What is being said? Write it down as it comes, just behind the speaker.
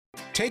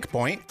Take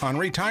Point on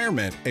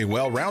Retirement, a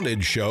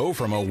well-rounded show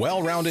from a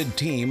well-rounded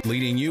team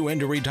leading you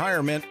into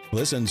retirement.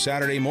 Listen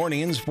Saturday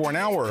mornings for an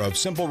hour of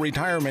simple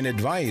retirement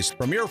advice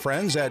from your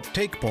friends at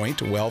Take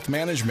Point Wealth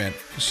Management.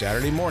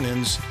 Saturday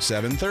mornings,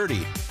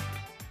 7:30.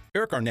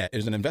 Eric Arnett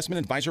is an investment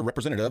advisor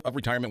representative of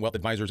Retirement Wealth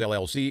Advisors,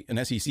 LLC,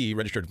 an SEC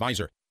registered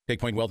advisor. Take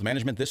Point Wealth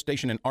Management, this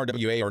station and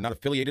RWA are not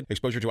affiliated.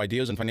 Exposure to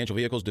ideas and financial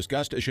vehicles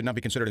discussed should not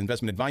be considered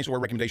investment advice or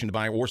recommendation to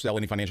buy or sell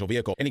any financial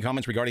vehicle. Any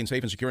comments regarding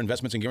safe and secure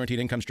investments and guaranteed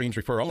income streams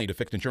refer only to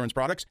fixed insurance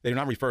products. They do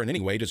not refer in any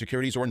way to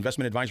securities or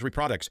investment advisory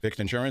products. Fixed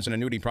insurance and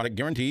annuity product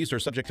guarantees are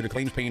subject to the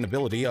claims paying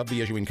ability of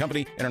the issuing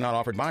company and are not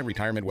offered by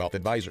Retirement Wealth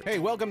Advisor. Hey,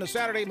 welcome to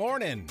Saturday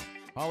morning.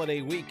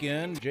 Holiday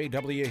weekend.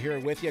 JW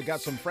here with you.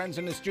 Got some friends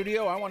in the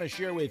studio I want to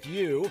share with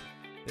you.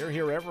 They're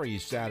here every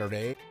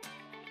Saturday.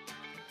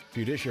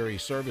 Fiduciary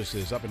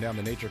Services up and down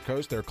the Nature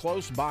Coast. They're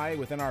close by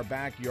within our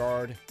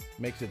backyard.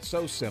 Makes it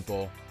so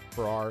simple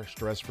for our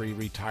stress-free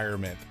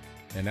retirement.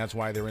 And that's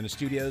why they're in the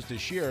studios to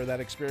share that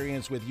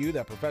experience with you,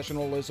 that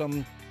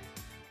professionalism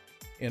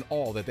in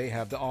all that they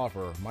have to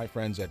offer. My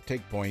friends at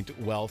Take Point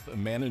Wealth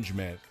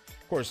Management.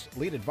 Of course,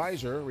 lead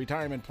advisor,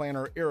 retirement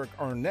planner Eric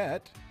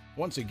Arnett.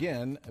 Once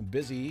again,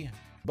 busy,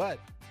 but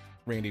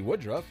Randy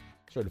Woodruff,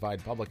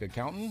 certified public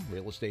accountant,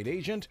 real estate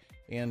agent,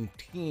 and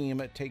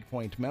team Take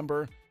Point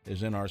member,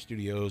 is in our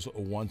studios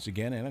once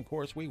again. And of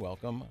course, we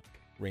welcome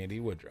Randy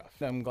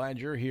Woodruff. I'm glad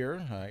you're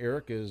here.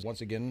 Eric is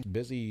once again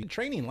busy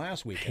training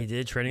last week. He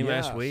did training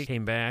last week,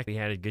 came back. We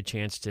had a good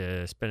chance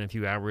to spend a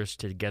few hours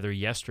together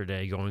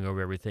yesterday going over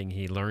everything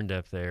he learned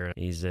up there.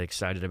 He's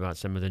excited about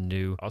some of the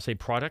new, I'll say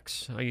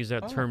products. I use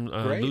that term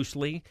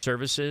loosely.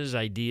 Services,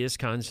 ideas,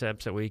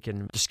 concepts that we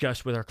can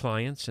discuss with our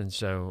clients. And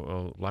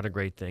so a lot of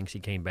great things he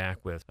came back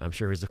with. I'm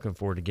sure he's looking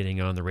forward to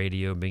getting on the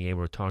radio and being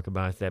able to talk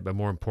about that. But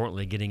more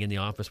importantly, getting in the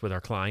office with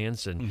our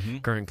clients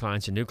and current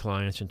clients and new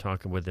clients and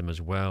talking with them as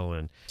well.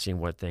 And seeing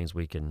what things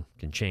we can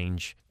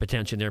change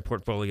potentially in their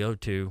portfolio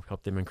to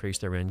help them increase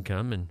their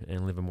income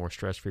and live a more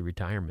stress-free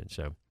retirement.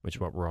 So, which is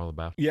what we're all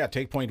about. Yeah,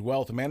 Take Point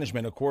Wealth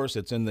Management, of course,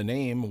 it's in the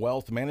name,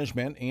 wealth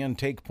management, and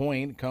Take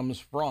Point comes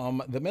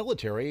from the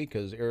military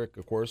because Eric,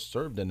 of course,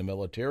 served in the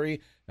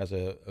military as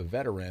a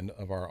veteran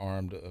of our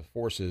armed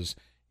forces.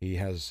 He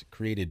has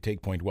created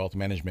Take Point Wealth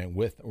Management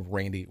with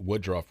Randy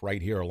Woodruff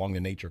right here along the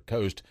Nature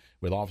Coast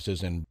with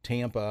offices in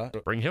Tampa.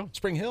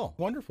 Spring Hill.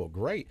 Wonderful.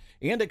 Great.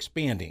 And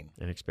expanding.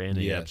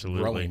 Yes,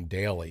 absolutely. Growing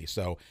daily.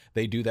 So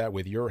they do that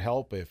with your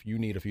help. If you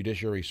need a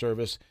fiduciary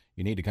service,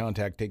 you need to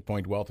contact Take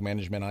Point Wealth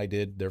Management. I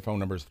did. Their phone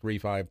number is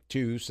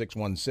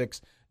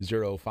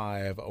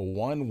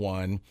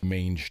 352-616-0511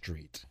 Main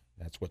Street.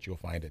 That's what you'll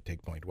find at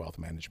Take Point Wealth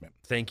Management.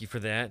 Thank you for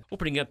that.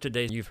 Opening up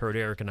today, you've heard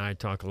Eric and I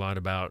talk a lot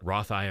about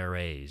Roth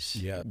IRAs.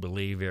 Yeah.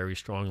 Believe very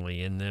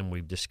strongly in them.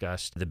 We've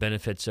discussed the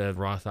benefits of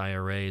Roth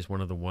IRAs.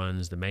 One of the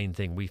ones, the main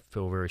thing we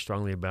feel very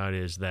strongly about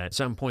is that at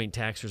some point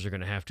taxes are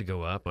going to have to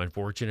go up.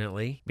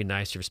 Unfortunately, it'd be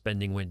nice if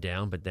spending went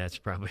down, but that's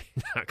probably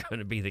not going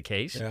to be the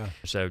case. Yeah.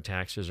 So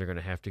taxes are going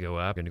to have to go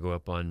up, going to go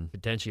up on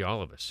potentially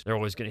all of us. They're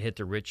always going to hit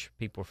the rich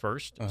people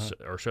first,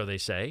 or so they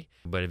say,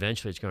 but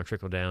eventually it's going to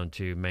trickle down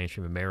to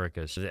mainstream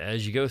America. So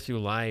as you go through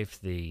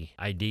life, the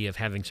idea of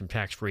having some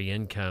tax-free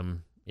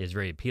income is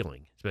very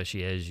appealing,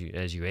 especially as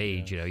you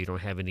age. You know, you don't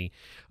have any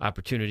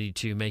opportunity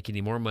to make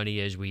any more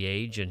money as we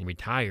age and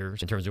retire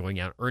in terms of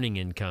going out earning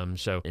income.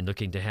 So, and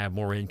looking to have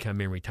more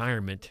income in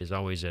retirement is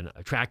always an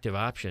attractive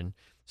option.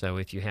 So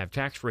if you have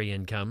tax-free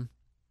income,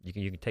 you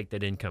can take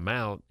that income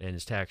out and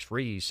it's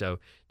tax-free. So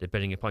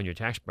depending upon your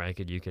tax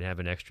bracket, you could have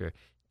an extra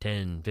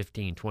 10,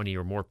 15, 20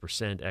 or more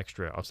 %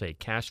 extra, I'll say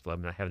cash flow,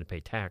 not having to pay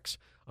tax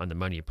on the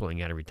money you're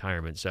pulling out of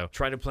retirement. So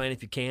try to plan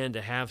if you can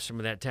to have some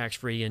of that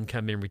tax-free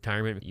income in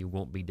retirement. You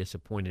won't be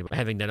disappointed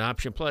having that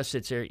option. Plus,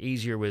 it's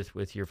easier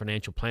with your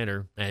financial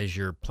planner as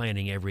you're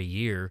planning every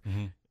year.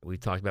 We've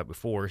talked about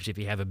before, if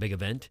you have a big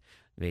event,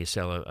 you may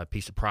sell a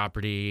piece of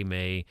property,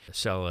 may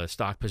sell a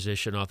stock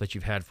position off that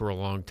you've had for a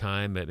long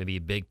time, maybe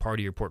a big part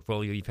of your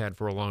portfolio you've had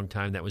for a long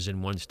time that was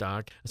in one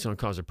stock. It's going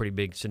to cause a pretty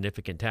big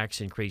significant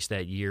tax increase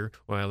that year,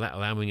 while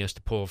allowing us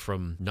to pull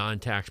from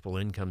non-taxable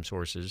income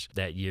sources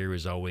that year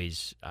is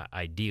always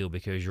ideal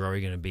because you're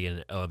already going to be in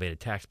an elevated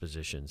tax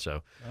position.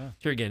 So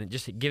here again,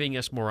 just giving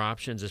us more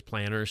options as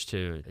planners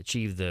to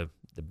achieve the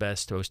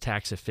best, most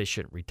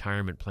tax-efficient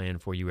retirement plan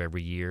for you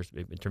every year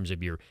in terms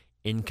of your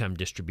income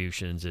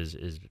distributions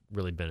is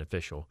really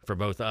beneficial for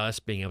both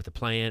us being able to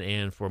plan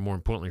and for more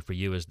importantly for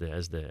you as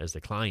the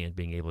client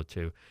being able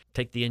to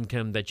take the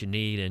income that you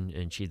need and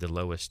achieve the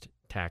lowest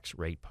tax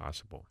rate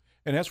possible.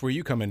 And that's where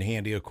you come in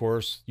handy, of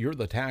course. You're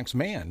the tax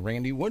man,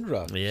 Randy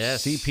Woodruff.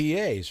 Yes.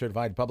 CPA,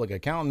 certified public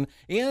accountant,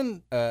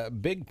 and a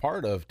big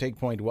part of Take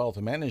Point Wealth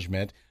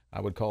Management. I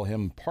would call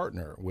him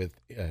partner with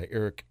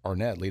Eric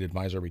Arnett, lead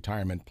advisor,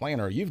 retirement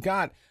planner. You've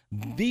got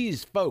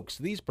these folks,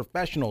 these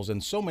professionals,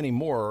 and so many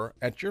more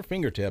at your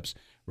fingertips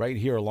right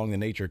here along the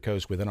Nature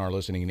Coast within our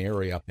listening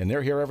area. And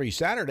they're here every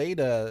Saturday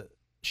to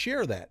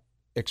share that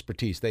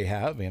expertise they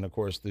have. And, of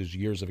course, those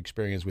years of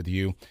experience with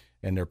you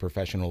and their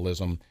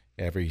professionalism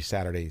every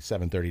Saturday,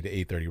 7:30 to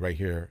 8:30 right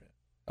here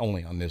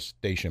only on this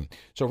station.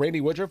 So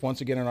Randy Woodruff, once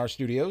again in our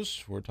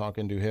studios, we're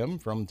talking to him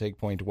from Take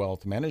Point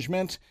Wealth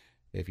Management.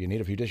 If you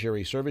need a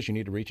fiduciary service, you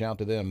need to reach out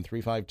to them,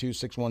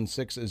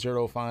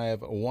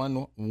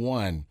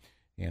 352-616-0511.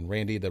 And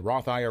Randy, the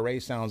Roth IRA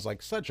sounds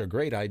like such a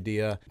great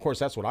idea. Of course,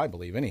 that's what I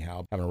believe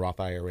anyhow. Having a Roth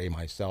IRA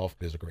myself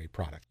is a great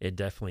product. It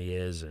definitely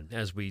is. And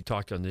as we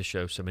talked on this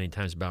show so many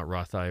times about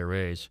Roth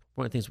IRAs,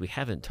 one of the things we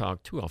haven't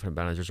talked too often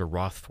about is there's a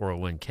Roth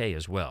 401k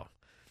as well.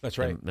 That's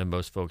right. That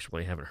most folks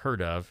really haven't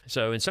heard of.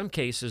 So in some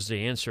cases,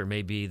 the answer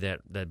may be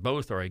that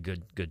both are a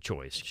good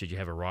choice. Should you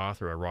have a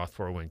Roth or a Roth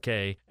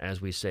 401k? As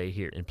we say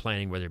here in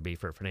planning, whether it be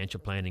for financial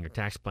planning or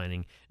tax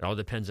planning, it all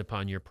depends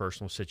upon your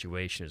personal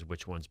situation as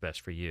which one's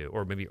best for you,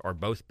 or maybe are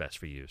both best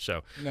for you.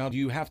 So now, do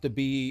you have to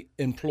be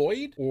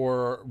employed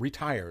or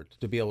retired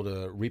to be able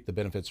to reap the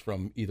benefits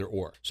from either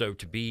or? So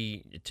to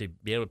be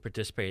able to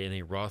participate in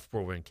a Roth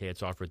 401k,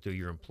 it's offered through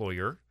your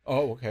employer.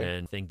 Oh, okay.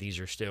 And I think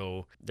they're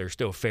still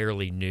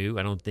fairly new.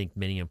 I don't think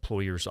many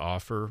employers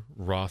offer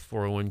Roth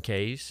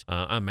 401ks.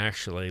 I'm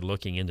actually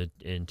looking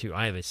into.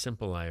 I have a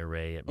simple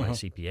IRA at my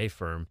CPA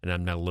firm, and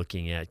I'm now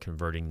looking at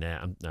converting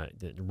that. I'm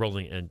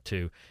rolling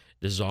into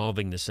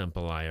dissolving the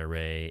simple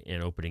IRA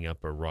and opening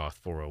up a Roth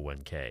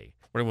 401k.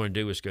 What I want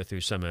to do is go through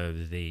some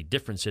of the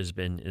differences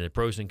in the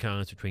pros and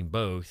cons between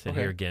both. And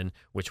here again,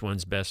 which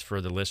one's best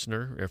for the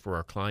listener or for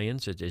our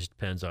clients? It just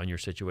depends on your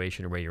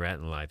situation or where you're at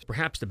in life.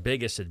 Perhaps the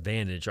biggest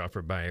advantage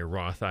offered by a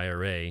Roth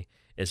IRA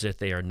is that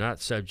they are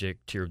not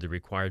subject to the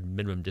required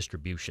minimum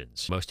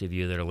distributions. Most of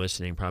you that are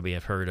listening probably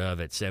have heard of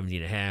at 70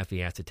 and a half,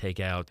 you have to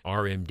take out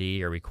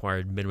RMD, or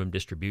required minimum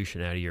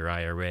distribution, out of your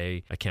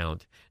IRA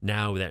account.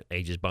 Now that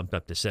age is bumped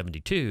up to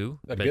 72.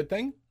 A good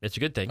thing? It's a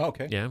good thing.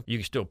 Okay. Yeah. You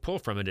can still pull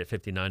from it at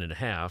 59 and a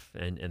half,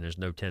 and there's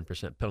no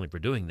 10% penalty for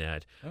doing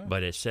that.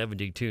 But at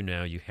 72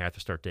 now, you have to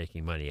start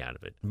taking money out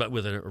of it. But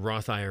with a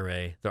Roth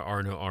IRA, there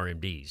are no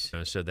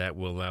RMDs. So that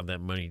will allow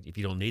that money, if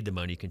you don't need the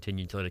money,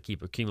 continue to let it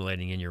keep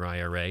accumulating in your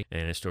IRA,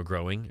 and it's still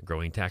growing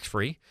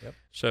tax-free. Yep.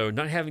 So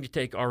not having to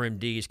take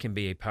RMDs can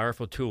be a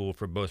powerful tool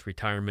for both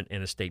retirement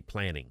and estate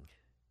planning.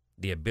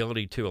 The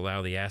ability to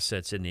allow the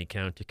assets in the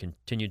account to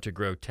continue to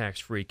grow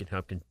tax-free can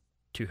help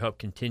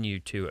continue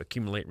to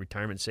accumulate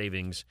retirement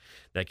savings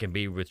that can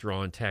be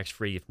withdrawn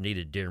tax-free if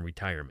needed during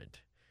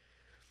retirement.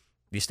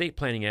 The estate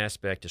planning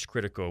aspect is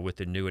critical with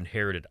the new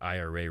inherited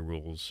IRA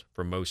rules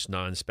for most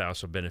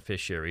non-spousal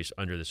beneficiaries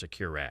under the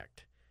Secure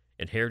Act.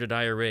 Inherited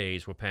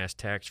IRAs will pass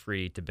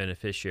tax-free to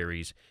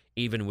beneficiaries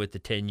even with the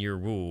 10-year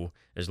rule,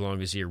 as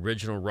long as the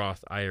original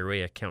Roth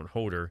IRA account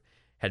holder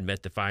had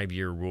met the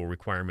 5-year rule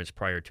requirements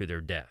prior to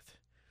their death.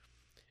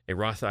 A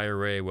Roth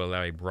IRA will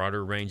allow a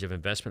broader range of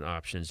investment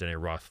options than a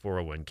Roth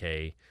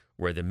 401k,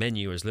 where the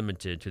menu is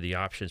limited to the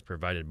options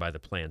provided by the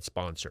plan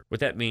sponsor.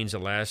 What that means, the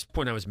last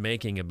point I was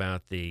making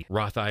about the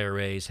Roth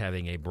IRAs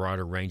having a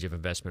broader range of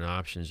investment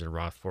options than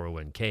Roth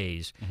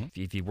 401ks,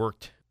 if you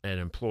worked at an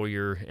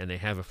employer and they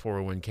have a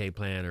 401k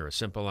plan or a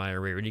simple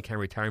IRA or any kind of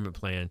retirement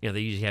plan,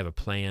 they usually have a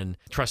plan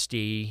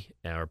trustee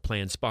or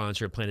plan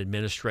sponsor, plan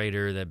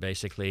administrator that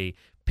basically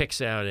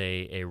picks out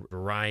a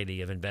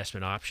variety of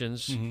investment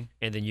options,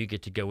 and then you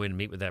get to go in and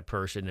meet with that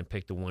person and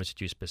pick the ones that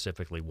you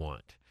specifically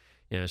want.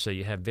 So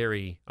you have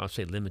I'll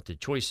say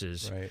limited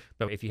choices. Right.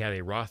 But if you have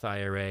a Roth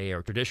IRA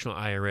or traditional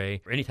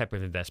IRA or any type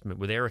of investment,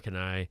 with Eric and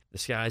I, the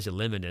sky's the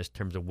limit in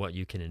terms of what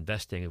you can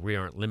invest in. We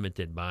aren't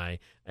limited by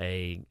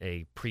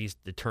a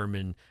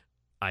predetermined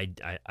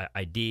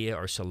idea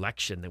or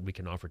selection that we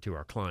can offer to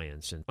our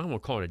clients. And I don't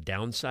want to call it a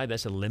downside.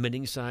 That's a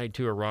limiting side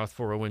to a Roth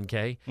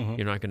 401k.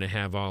 You're not going to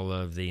have all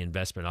of the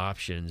investment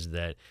options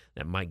that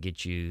might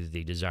get you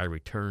the desired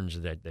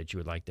returns that you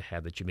would like to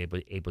have, that you may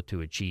be able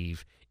to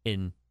achieve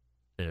in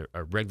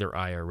a regular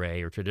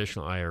IRA or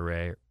traditional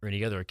IRA or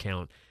any other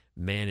account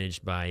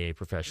managed by a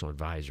professional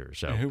advisor.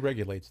 So, and who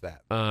regulates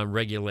that?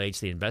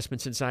 Regulates the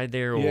investments inside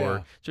there,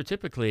 or so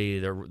typically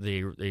the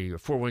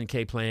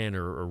 401k plan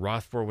or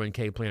Roth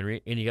 401k plan or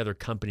any other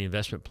company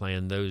investment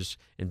plan. Those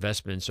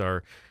investments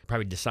are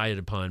probably decided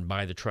upon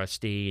by the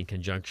trustee in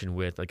conjunction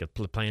with like a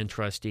plan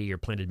trustee or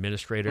plan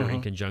administrator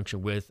in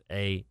conjunction with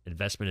a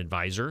investment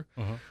advisor.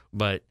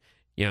 But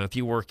if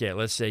you work at,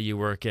 let's say you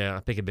work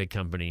at, pick a big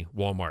company,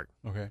 Walmart.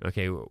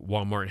 Okay.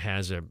 Walmart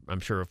has I'm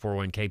sure a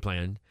 401k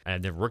plan.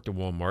 I've never worked at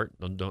Walmart,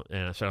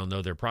 so I don't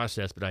know their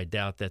process, but I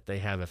doubt that they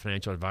have a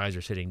financial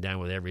advisor sitting down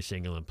with every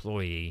single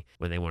employee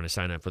when they want to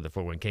sign up for the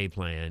 401k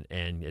plan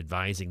and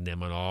advising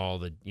them on all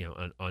the,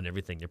 on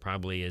everything. There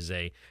probably is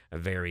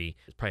probably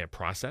a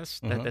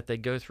process that they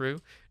go through,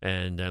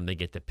 and they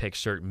get to pick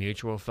certain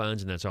mutual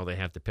funds, and that's all they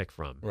have to pick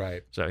from.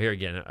 Right. So here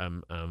again,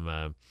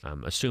 I'm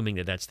assuming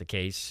that that's the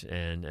case,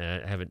 and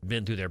I haven't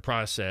been through their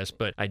process,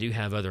 but I do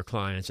have other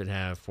clients that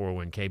have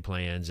 401k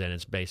plans, and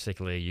it's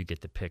basically you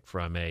get to pick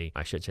from they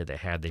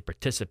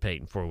participate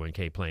in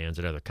 401k plans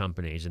at other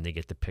companies, and they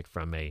get to pick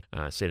from an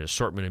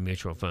assortment of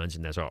mutual funds,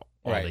 and that's all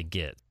they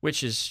get,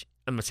 which is,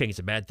 I'm not saying it's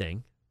a bad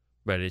thing,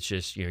 but it's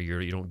just,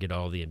 you don't get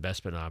all the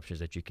investment options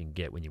that you can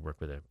get when you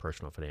work with a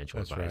personal financial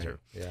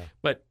advisor. Right. Yeah.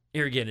 But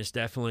here again, it's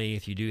definitely,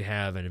 if you do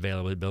have an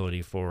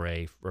availability for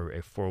a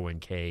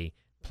 401k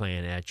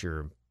plan at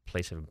your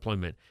place of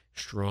employment,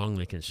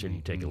 strongly consider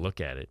you take a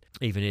look at it.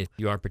 Even if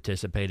you are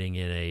participating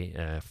in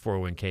a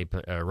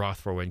 401k,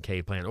 Roth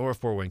 401k plan or a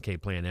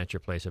 401k plan at your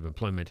place of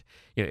employment,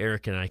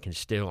 Eric and I can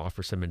still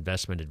offer some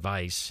investment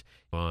advice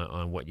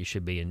on what you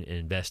should be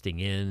investing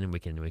in, and we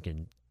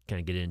can kind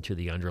of get into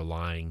the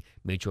underlying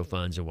mutual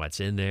funds and what's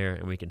in there,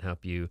 and we can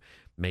help you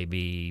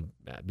maybe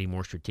be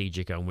more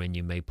strategic on when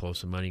you may pull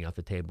some money off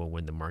the table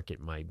when the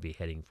market might be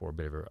heading for a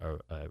bit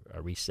of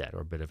a reset or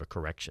a bit of a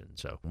correction.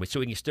 So we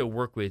can still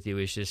work with you.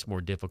 It's just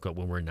more difficult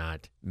when we're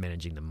not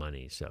managing the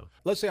money. So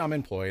let's say I'm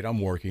employed, I'm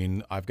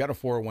working, I've got a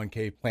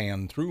 401k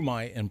plan through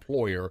my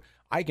employer.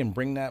 I can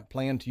bring that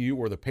plan to you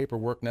or the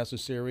paperwork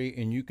necessary,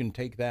 and you can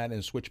take that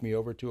and switch me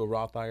over to a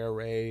Roth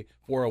IRA,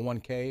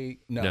 401k?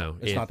 No,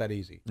 it's not that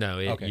easy. No,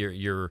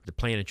 you're the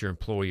plan at your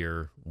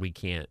employer, we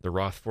can't. The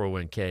Roth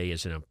 401k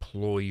is an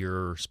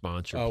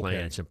employer-sponsored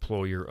plan. It's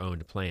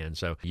employer-owned plan,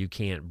 so you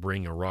can't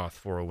bring a Roth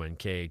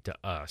 401k to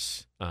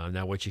us.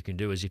 Now, what you can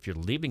do is if you're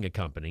leaving a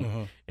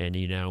company and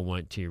you now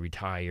want to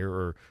retire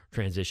or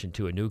transition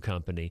to a new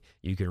company,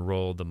 you can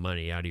roll the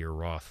money out of your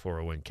Roth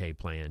 401k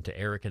plan to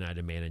Eric and I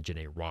to manage in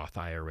a Roth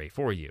IRA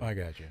for you. I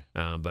got you.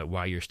 But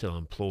while you're still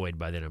employed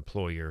by that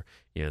employer,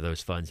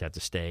 those funds have to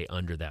stay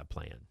under that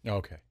plan.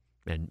 Okay.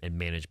 And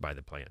managed by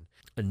the plan.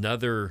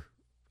 Another,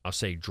 I'll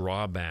say,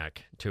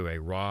 drawback to a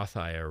Roth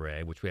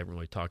IRA, which we haven't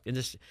really talked, and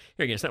this,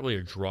 here again, it's not really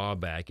a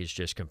drawback, it's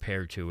just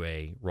compared to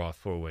a Roth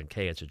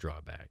 401k, it's a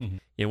drawback.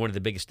 One of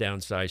the biggest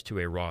downsides to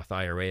a Roth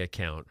IRA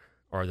account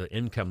are the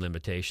income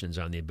limitations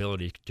on the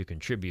ability to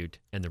contribute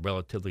and the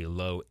relatively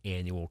low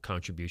annual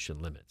contribution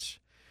limits.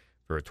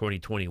 For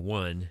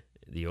 2021,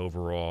 the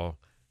overall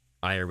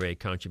IRA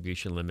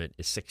contribution limit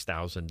is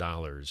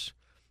 $6,000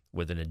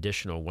 with an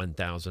additional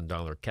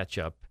 $1,000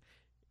 catch-up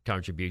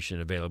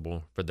contribution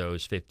available for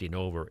those 50 and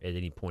over at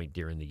any point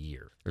during the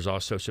year. There's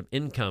also some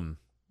income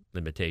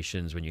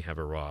limitations when you have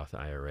a Roth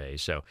IRA.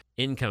 So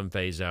income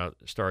phase out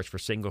starts for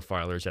single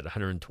filers at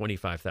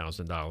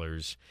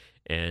 $125,000,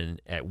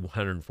 and at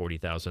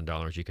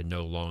 $140,000 you can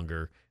no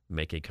longer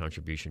make a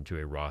contribution to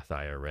a Roth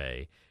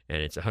IRA,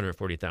 and it's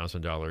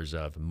 $140,000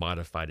 of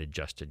modified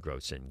adjusted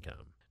gross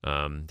income.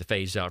 The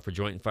phase out for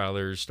joint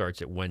filers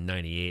starts at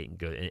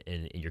 $198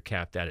 and you're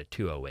capped out at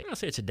 $208. I'll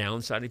say it's a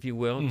downside, if you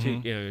will.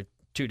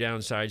 Two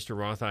downsides to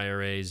Roth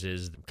IRAs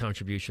is the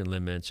contribution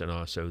limits and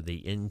also the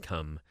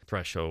income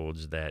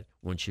thresholds, that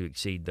once you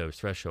exceed those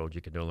thresholds,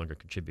 you can no longer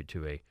contribute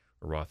to a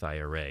Roth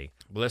IRA.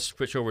 Well, let's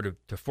switch over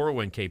to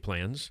 401k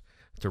plans,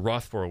 to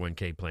Roth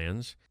 401k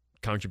plans.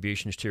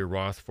 Contributions to a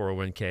Roth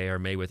 401k are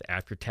made with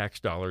after-tax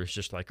dollars,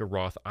 just like a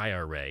Roth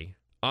IRA.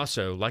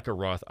 Also, like a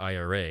Roth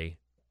IRA,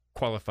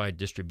 qualified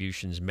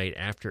distributions made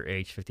after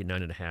age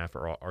 59 and a half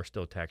are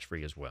still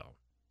tax-free as well.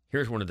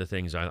 Here's one of the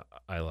things I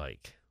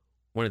like.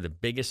 One of the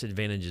biggest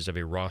advantages of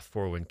a Roth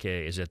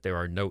 401k is that there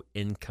are no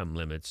income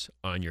limits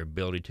on your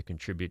ability to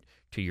contribute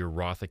to your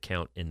Roth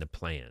account in the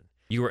plan.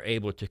 You are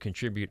able to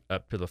contribute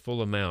up to the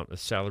full amount of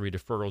salary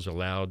deferrals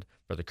allowed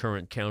for the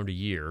current calendar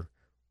year,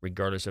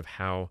 regardless of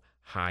how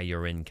high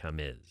your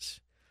income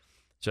is.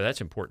 So that's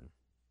important,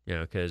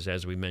 because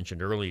as we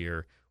mentioned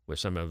earlier with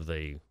some of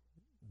the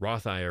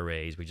Roth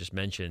IRAs, we just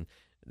mentioned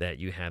that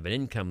you have an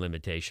income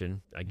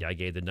limitation. I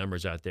gave the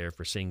numbers out there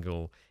for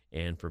single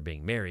and for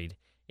being married.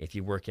 If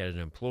you work at an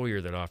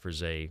employer that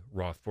offers a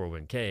Roth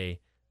 401k,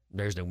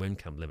 there's no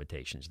income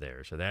limitations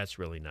there. So that's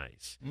really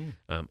nice.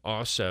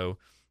 Also,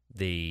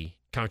 the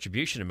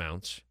contribution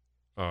amounts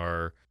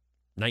are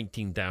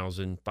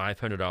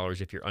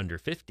 $19,500 if you're under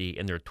 50,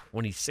 and they're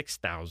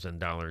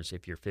 $26,000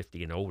 if you're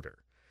 50 and older.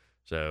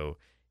 So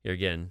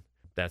again,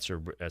 that's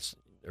a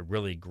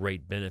really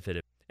great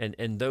benefit.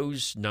 And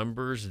those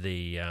numbers,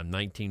 the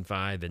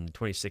 19.5 and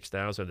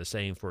 26,000, are the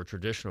same for a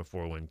traditional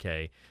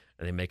 401k,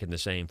 and they're making the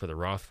same for the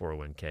Roth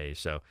 401k.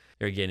 So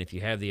there again, if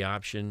you have the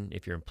option,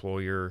 if your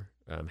employer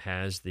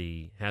has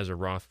a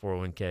Roth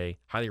 401k,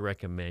 highly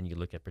recommend you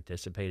look at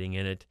participating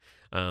in it.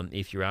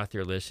 If you're out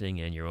there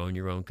listening and you own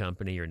your own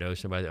company or know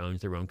somebody that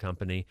owns their own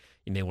company,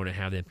 you may want to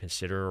have them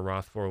consider a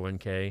Roth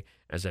 401k.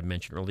 As I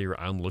mentioned earlier,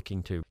 I'm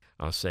looking to,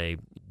 I'll say,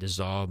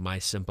 dissolve my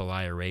simple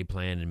IRA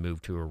plan and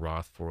move to a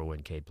Roth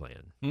 401k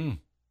plan.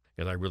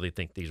 Because I really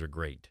think these are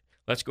great.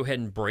 Let's go ahead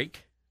and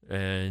break,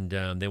 and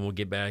then we'll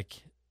get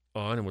back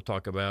on and we'll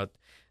talk about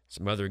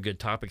some other good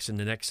topics in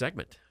the next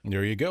segment.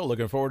 There you go.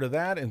 Looking forward to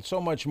that and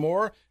so much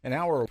more. An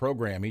hour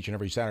program each and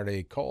every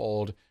Saturday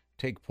called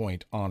Take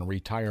Point on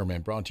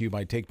Retirement, brought to you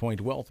by Take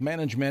Point Wealth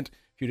Management,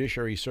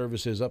 fiduciary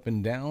services up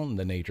and down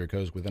the Nature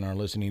Coast within our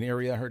listening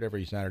area. Heard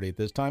every Saturday at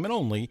this time and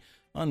only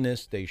on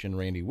this station.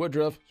 Randy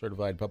Woodruff,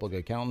 certified public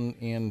accountant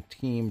and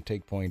Team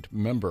Take Point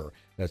member.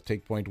 That's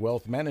Take Point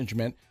Wealth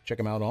Management. Check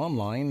them out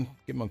online.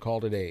 Give them a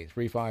call today,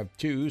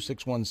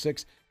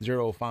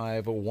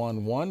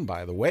 352-616-0511.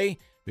 By the way,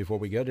 before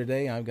we go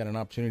today, I've got an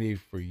opportunity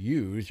for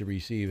you to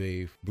receive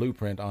a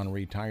blueprint on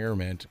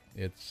retirement.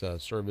 It's a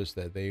service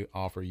that they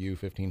offer you,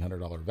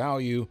 $1,500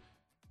 value.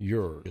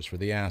 Yours for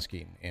the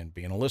asking, and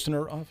being a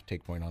listener of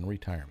Take Point on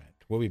Retirement.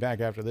 We'll be back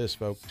after this,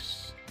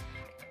 folks.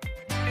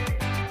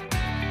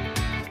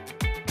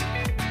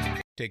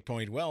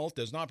 TakePoint Wealth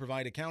does not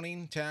provide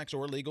accounting, tax,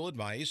 or legal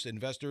advice.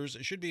 Investors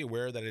should be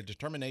aware that a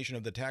determination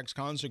of the tax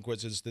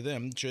consequences to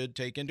them should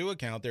take into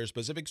account their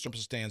specific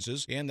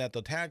circumstances and that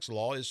the tax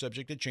law is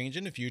subject to change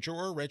in the future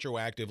or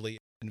retroactively.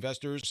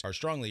 Investors are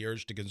strongly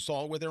urged to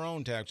consult with their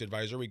own tax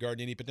advisor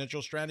regarding any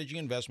potential strategy,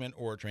 investment,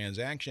 or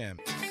transaction.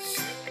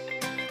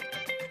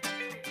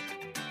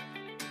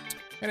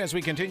 And as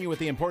we continue with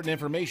the important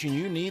information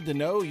you need to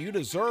know, you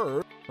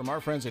deserve, from our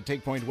friends at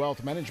TakePoint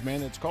Wealth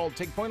Management, it's called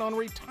TakePoint on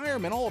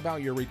Retirement, all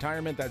about your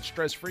retirement, that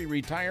stress-free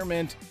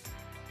retirement,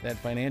 that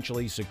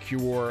financially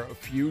secure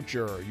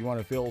future. You want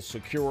to feel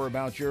secure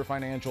about your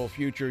financial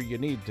future, you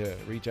need to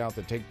reach out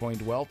to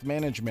TakePoint Wealth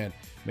Management.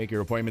 Make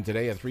your appointment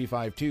today at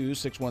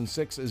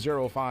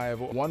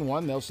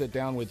 352-616-0511. They'll sit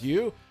down with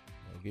you.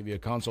 They'll give you a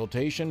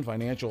consultation,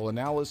 financial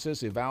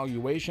analysis,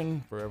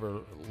 evaluation, for however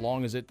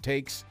long as it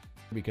takes,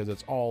 because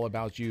it's all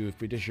about you.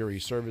 Fiduciary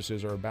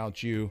services are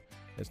about you.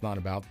 It's not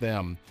about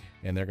them.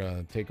 And they're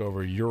going to take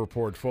over your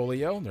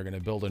portfolio. They're going to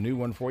build a new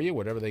one for you,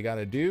 whatever they got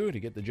to do to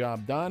get the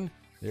job done.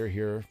 They're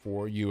here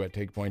for you at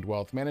TakePoint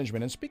Wealth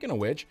Management. And speaking of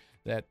which,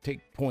 that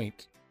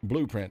TakePoint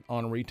Blueprint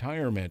on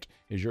Retirement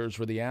is yours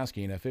for the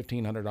asking, a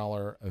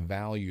 $1,500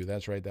 value.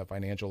 That's right, that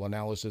financial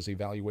analysis,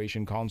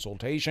 evaluation,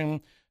 consultation,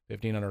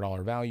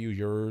 $1,500 value,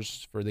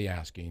 yours for the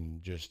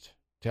asking. Just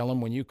tell them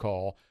when you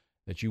call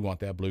that you want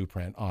that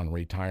blueprint on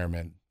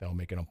retirement. They'll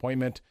make an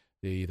appointment.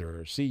 They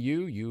either see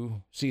you,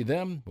 you see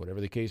them, whatever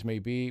the case may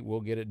be,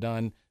 we'll get it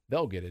done.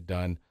 They'll get it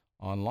done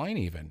online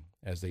even,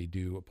 as they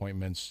do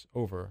appointments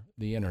over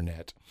the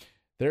internet.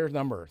 Their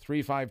number,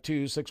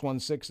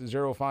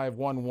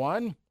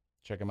 352-616-0511.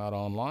 Check them out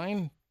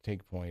online,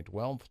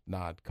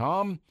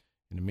 takepointwealth.com.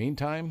 In the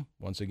meantime,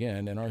 once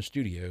again, in our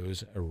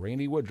studios,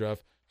 Randy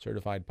Woodruff,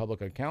 certified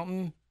public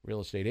accountant, real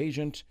estate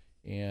agent,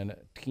 and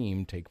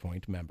team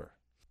TakePoint member.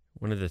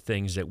 One of the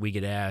things that we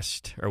get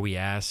asked, or we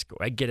ask,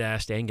 I get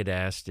asked and get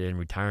asked in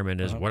retirement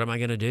is, what am I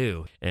going to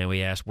do? And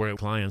we ask what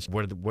clients,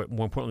 more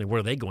importantly, what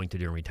are they going to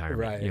do in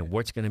retirement? Right.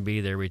 What's going to be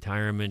their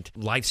retirement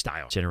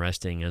lifestyle? It's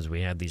interesting as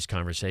we have these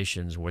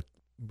conversations, what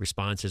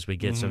responses we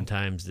get.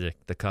 Sometimes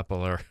the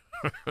couple are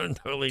on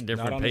totally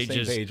different Not on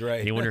pages. the same page,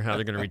 right? You wonder how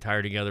they're going to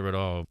retire together at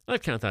all.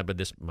 I've kind of thought about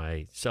this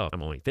myself.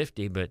 I'm only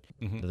 50, but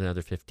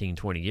another 15,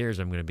 20 years,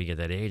 I'm going to be at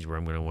that age where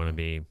I'm going to want to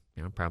be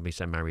probably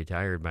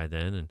semi-retired by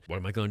then. And what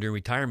am I going to do in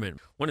retirement?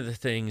 One of the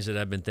things that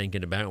I've been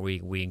thinking about,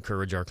 we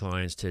encourage our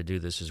clients to do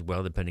this as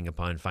well, depending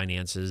upon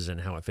finances and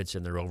how it fits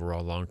in their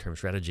overall long-term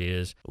strategy,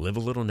 is live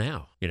a little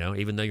now.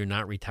 Even though you're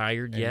not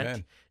retired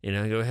yet,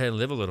 go ahead and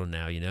live a little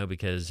now,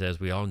 because as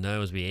we all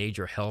know, as we age,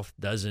 our health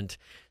doesn't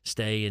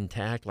stay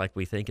intact like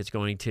we think it's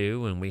going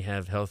to, and we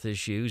have health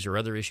issues or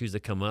other issues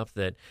that come up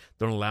that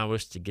don't allow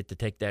us to get to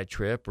take that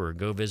trip or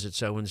go visit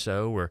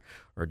so-and-so or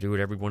do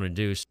whatever we want to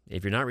do.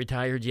 If you're not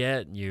retired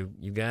yet,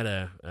 you've got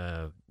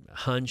a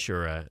hunch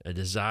or a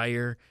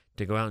desire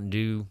to go out and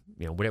do,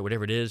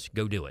 whatever it is,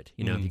 go do it.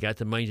 If you got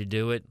the money to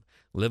do it,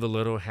 live a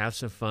little, have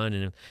some fun.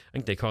 And I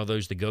think they call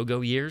those the go-go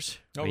years.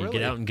 Oh, where you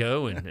get out and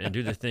go and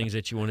do the things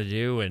that you want to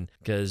do. And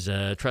because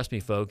trust me,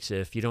 folks,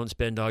 if you don't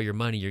spend all your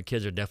money, your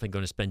kids are definitely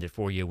going to spend it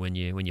for you when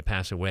you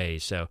pass away.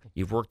 So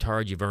you've worked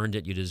hard, you've earned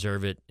it, you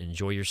deserve it.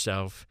 Enjoy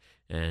yourself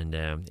and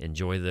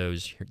enjoy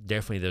those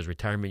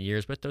retirement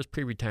years, but those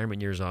pre-retirement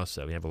years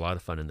also. We have a lot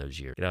of fun in those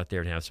years. Get out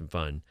there and have some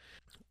fun.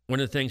 One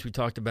of the things we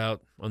talked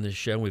about on this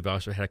show, we've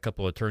also had a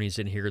couple of attorneys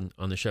in here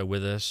on the show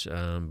with us,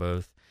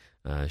 both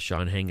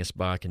Sean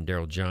Hangesbach and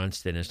Daryl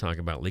Johnston, is talking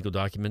about legal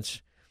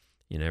documents.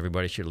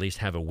 Everybody should at least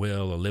have a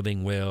will, a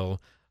living will,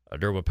 a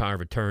durable power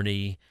of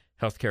attorney,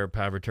 healthcare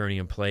power of attorney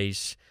in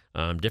place.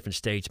 Different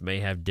states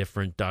may have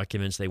different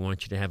documents they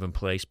want you to have in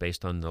place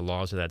based on the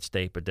laws of that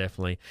state, but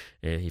definitely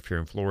if you're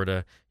in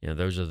Florida,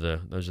 those are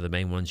the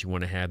main ones you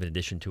want to have, in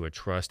addition to a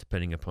trust,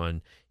 depending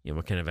upon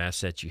what kind of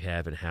assets you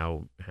have and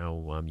how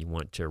you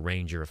want to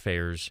arrange your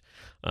affairs.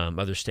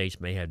 Other states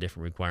may have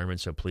different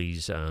requirements, so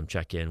please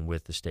check in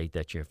with the state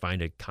that you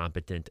find a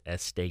competent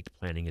estate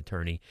planning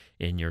attorney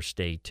in your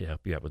state to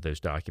help you out with those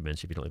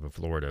documents if you don't live in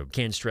Florida.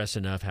 Can't stress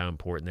enough how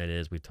important that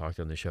is. We've talked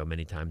on the show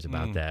many times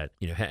about that.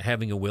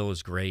 Having a will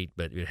is great,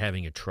 but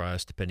having a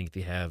trust, depending if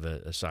you have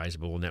a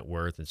sizable net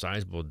worth, and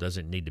sizable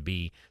doesn't need to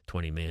be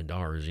 $20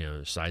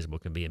 million. Sizable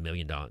can be $1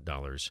 million.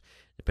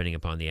 Depending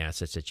upon the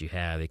assets that you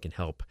have, it can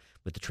help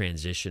with the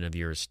transition of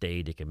your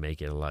estate. It can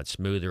make it a lot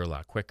smoother, a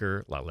lot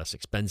quicker, a lot less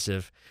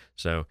expensive.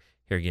 So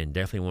here again,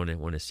 definitely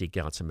want to seek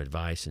out some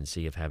advice and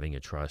see if having a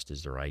trust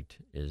is the right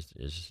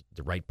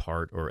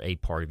part or a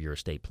part of your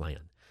estate plan.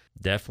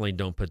 Definitely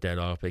don't put that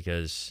off,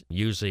 because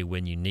usually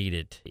when you need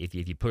it, if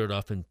you put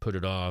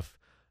it off,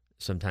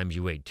 sometimes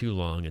you wait too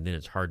long, and then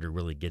it's hard to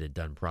really get it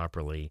done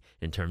properly,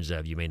 in terms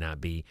of you may not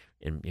be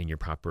in your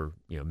proper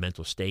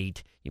mental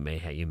state. You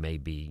may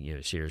be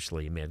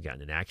seriously, you may have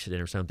gotten an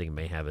accident or something. You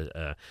may have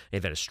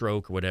had a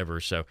stroke or whatever.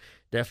 So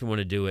definitely want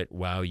to do it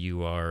while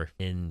you are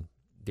in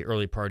the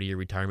early part of your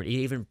retirement,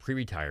 even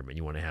pre-retirement,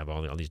 you want to have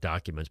all these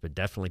documents. But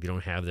definitely, if you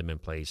don't have them in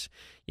place,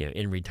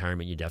 in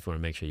retirement, you definitely want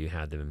to make sure you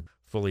have them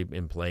fully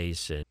in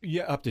place. And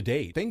yeah, up to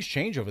date. Things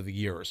change over the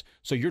years,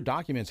 so your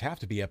documents have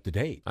to be up to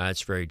date.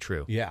 That's very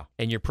true. Yeah.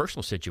 And your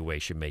personal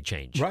situation may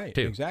change. Right,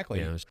 too. exactly.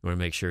 So you want to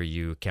make sure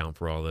you account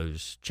for all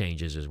those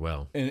changes as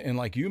well. And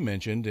like you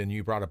mentioned, and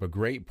you brought up a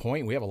great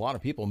point, we have a lot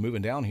of people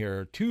moving down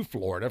here to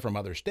Florida from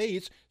other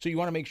states, so you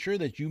want to make sure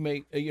that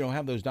you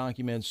have those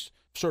documents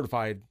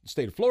certified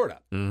state of Florida.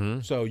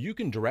 Mm-hmm. So you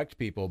can direct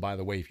people, by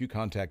the way, if you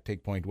contact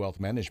Take Point Wealth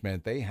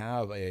Management, they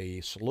have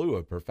a slew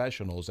of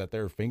professionals at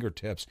their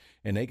fingertips,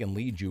 and they can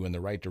lead you in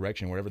the right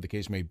direction, whatever the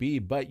case may be.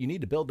 But you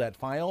need to build that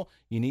file,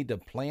 you need to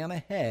plan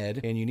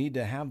ahead, and you need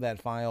to have that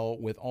file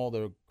with all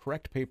the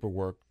correct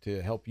paperwork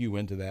to help you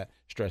into that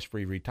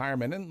stress-free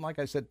retirement. And like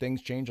I said,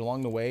 things change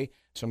along the way.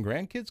 Some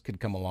grandkids could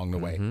come along the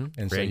way.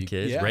 Mm-hmm. And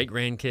grandkids,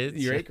 great-grandkids.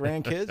 Your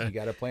great-grandkids, you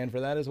got to plan for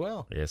that as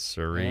well. Yes,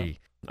 sirree. Yeah.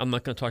 I'm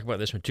not going to talk about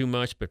this one too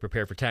much, but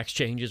prepare for tax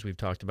changes. We've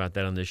talked about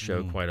that on this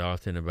show quite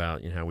often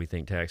about how we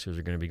think taxes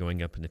are going to be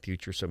going up in the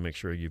future. So make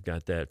sure you've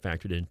got that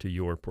factored into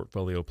your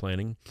portfolio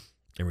planning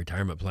and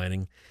retirement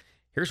planning.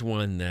 Here's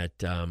one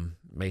that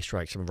may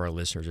strike some of our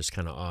listeners as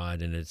kind of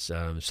odd, and it's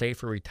save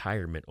for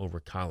retirement over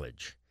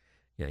college.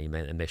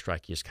 It may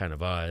strike you as kind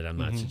of odd. I'm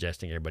not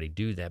suggesting everybody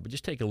do that, but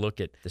just take a look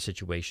at the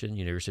situation,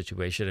 your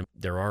situation.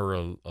 There are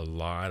a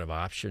lot of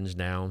options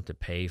now to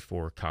pay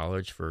for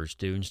college, for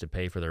students to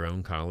pay for their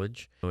own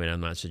college.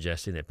 I'm not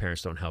suggesting that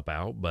parents don't help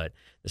out, but at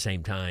the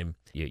same time,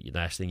 the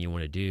last thing you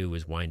want to do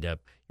is wind up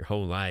your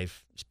whole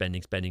life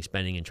spending,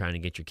 and trying to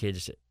get your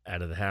kids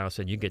out of the house,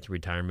 and you get to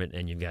retirement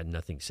and you've got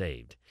nothing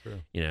saved.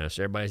 Sure.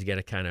 So everybody's got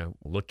to kind of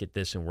look at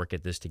this and work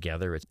at this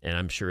together. And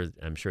I'm sure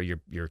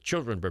your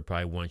children would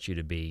probably want you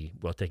to be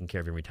well taken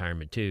care of in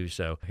retirement too.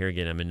 So here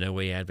again, I'm in no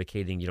way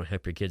advocating you don't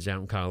help your kids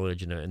out in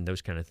college and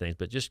those kind of things,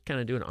 but just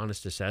kind of do an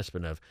honest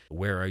assessment of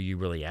where are you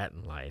really at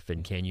in life,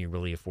 and can you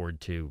really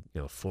afford to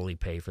fully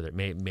pay for that?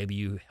 Maybe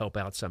you help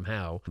out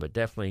somehow, but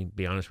definitely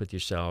be honest with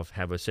yourself.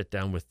 Have a sit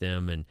down with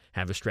them and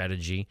have a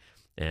strategy.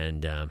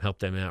 And help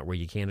them out where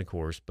you can, of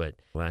course. But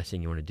the last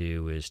thing you want to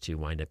do is to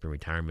wind up in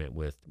retirement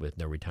with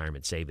no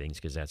retirement savings,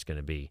 because that's going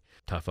to be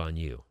tough on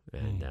you.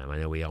 And I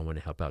know we all want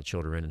to help out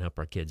children and help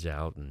our kids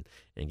out and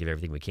give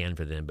everything we can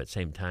for them. But at the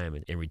same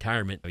time, in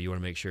retirement, you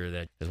want to make sure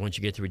that, because once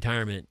you get to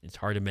retirement, it's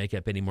hard to make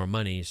up any more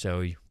money.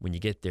 So when you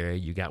get there,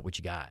 you got what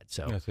you got.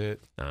 So that's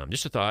it.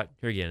 Just a thought.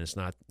 Here again, it's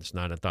not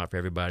a thought for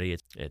everybody.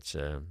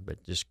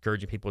 But just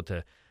encouraging people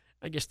to,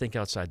 I guess, think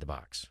outside the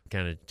box,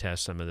 kind of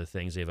test some of the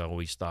things they've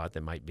always thought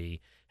that might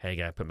be, hey, I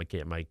got to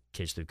put my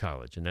kids through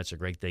college. And that's a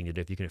great thing to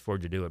do. If you can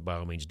afford to do it, by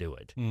all means, do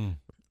it.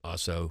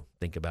 Also,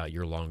 think about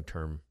your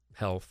long-term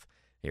health,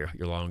 your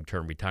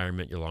long-term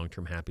retirement, your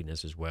long-term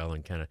happiness as well,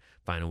 and kind of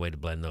find a way to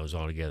blend those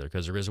all together,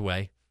 because there is a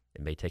way.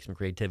 It may take some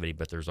creativity,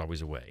 but there's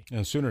always a way.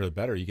 And sooner the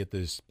better you get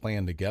this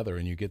plan together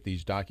and you get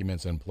these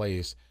documents in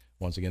place.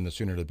 Once again, the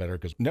sooner the better,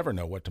 because we never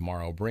know what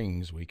tomorrow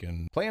brings. We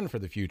can plan for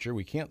the future.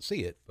 We can't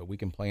see it, but we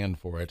can plan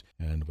for it.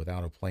 And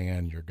without a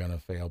plan, you're going to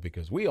fail,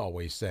 because we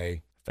always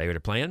say, failure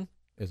to plan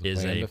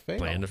is a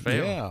plan to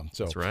fail. Yeah,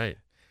 so that's right.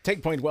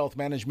 Take Point Wealth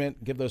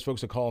Management. Give those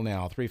folks a call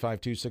now,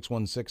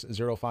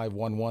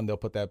 352-616-0511. They'll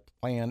put that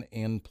plan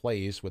in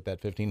place with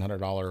that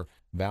 $1,500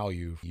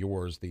 value,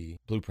 yours, the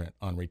blueprint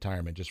on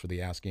retirement, just for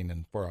the asking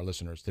and for our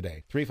listeners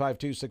today.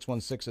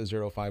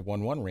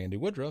 352-616-0511. Randy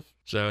Woodruff.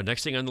 So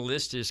next thing on the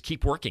list is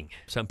keep working.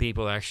 Some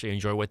people actually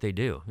enjoy what they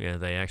do.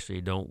 They actually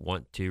don't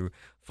want to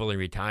fully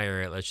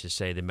retire at, let's just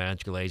say, the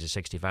magical age of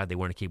 65. They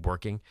want to keep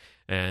working.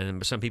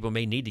 And some people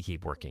may need to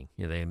keep working.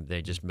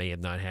 They just may have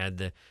not had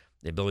the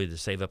ability to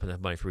save up enough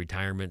money for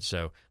retirement,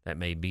 so that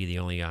may be the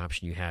only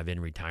option you have in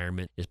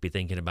retirement. Just be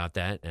thinking about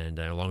that, and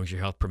as long as your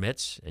health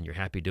permits and you're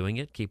happy doing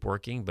it, keep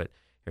working. But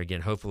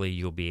again, hopefully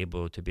you'll be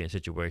able to be in a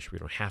situation where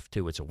you don't have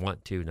to. It's a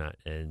want to, not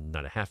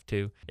a have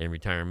to in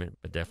retirement,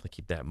 but definitely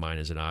keep that in mind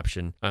as an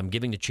option.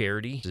 Giving to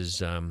charity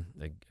is a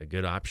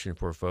good option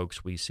for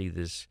folks. We see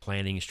this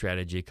planning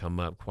strategy come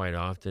up quite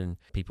often.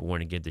 People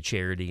want to give to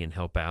charity and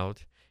help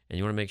out. And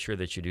you want to make sure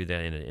that you do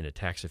that in a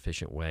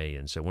tax-efficient way.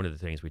 And so one of the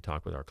things we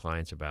talk with our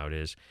clients about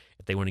is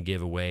if they want to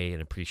give away an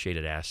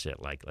appreciated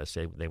asset, like let's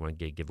say they want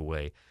to give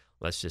away,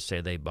 let's just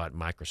say they bought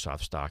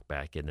Microsoft stock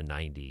back in the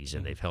 90s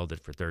and they've held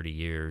it for 30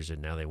 years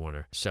and now they want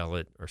to sell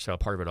it or sell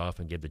part of it off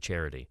and give to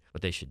charity.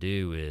 What they should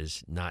do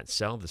is not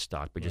sell the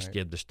stock, but just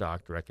give the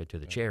stock directly to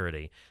the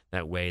charity.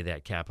 That way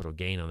that capital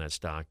gain on that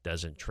stock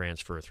doesn't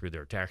transfer through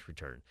their tax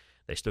return.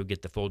 They still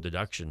get the full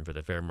deduction for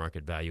the fair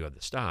market value of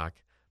the stock,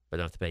 but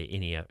don't have to pay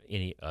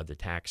any of the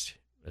tax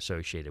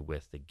associated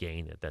with the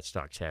gain that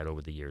stock's had over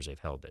the years they've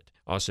held it.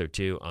 Also,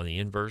 too, on the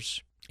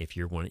inverse, if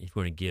you want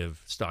to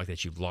give stock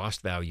that you've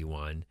lost value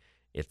on,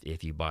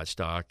 if you bought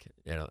stock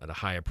at a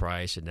higher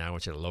price and now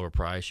it's at a lower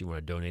price, you want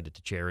to donate it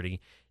to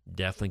charity,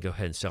 definitely go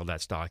ahead and sell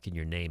that stock in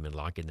your name and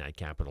lock in that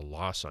capital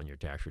loss on your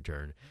tax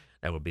return.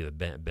 That would be a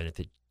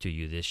benefit to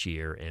you this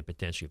year and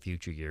potentially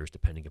future years,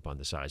 depending upon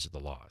the size of the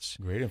loss.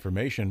 Great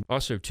information.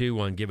 Also, too,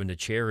 on giving to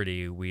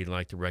charity, we'd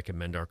like to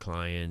recommend our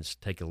clients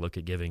take a look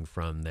at giving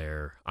from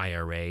their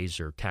IRAs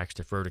or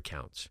tax-deferred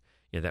accounts.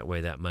 That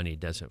way that money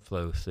doesn't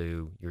flow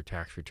through your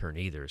tax return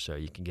either. So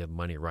you can give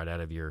money right out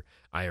of your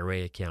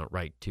IRA account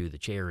right to the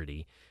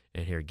charity.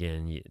 And here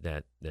again,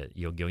 that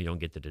you don't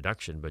get the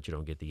deduction, but you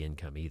don't get the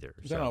income either.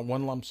 Is that on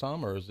one lump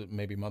sum, or is it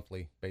maybe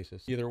monthly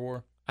basis? Either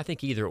or? I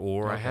think either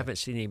or. Okay. I haven't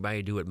seen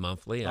anybody do it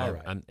monthly. All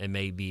right. That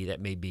may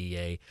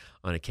be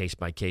on a case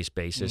by case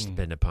basis,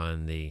 depending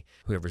upon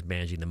whoever's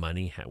managing the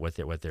money, what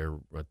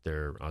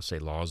their I'll say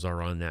laws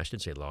are on that. I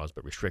shouldn't say laws,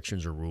 but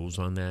restrictions or rules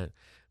on that.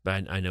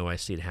 But I know I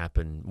see it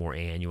happen more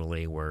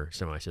annually, where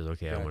somebody says,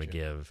 "Okay, Gotcha. I want to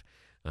give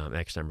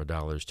X number of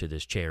dollars to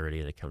this charity,"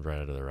 and it comes right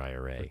out of their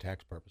IRA For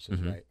tax purposes,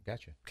 right?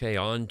 Gotcha. Okay,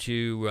 on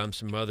to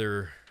some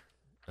other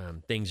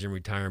things in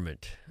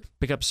retirement.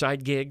 Pick up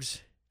side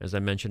gigs. As I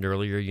mentioned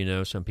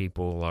earlier, some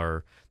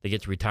people they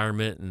get to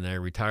retirement and they're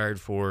retired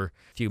for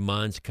a few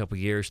months, a couple of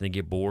years, and they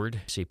get bored.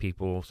 I see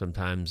people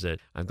sometimes that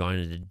I've gone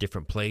into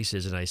different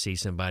places and I see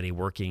somebody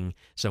working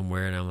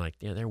somewhere and I'm like,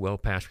 they're well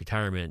past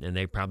retirement and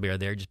they probably are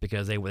there just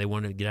because they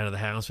want to get out of the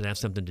house and have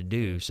something to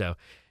do. So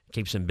it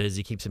keeps them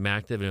busy, keeps them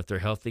active, and if they're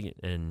healthy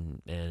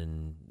and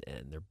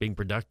they're being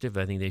productive,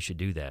 I think they should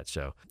do that.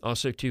 So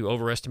also to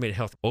overestimate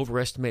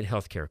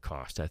healthcare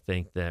costs. I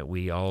think that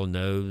we all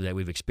know that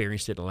we've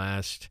experienced it in the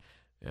last,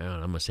 I'm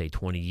going to say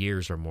 20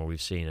 years or more. We've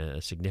seen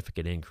a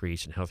significant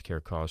increase in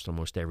healthcare costs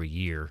almost every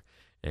year,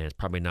 and it's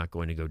probably not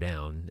going to go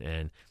down.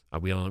 And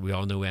we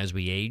all know as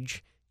we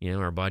age,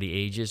 our body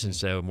ages, and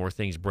so more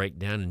things break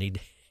down and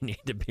need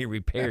to be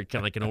repaired,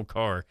 kind of like an old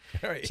car.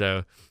 Right.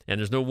 So, and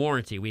there's no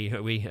warranty.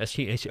 We as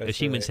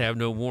humans have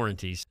no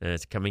warranties.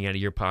 It's coming out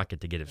of your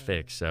pocket to get it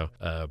fixed. So,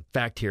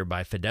 fact here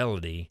by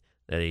Fidelity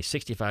that a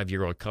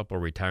 65-year-old couple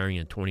retiring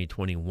in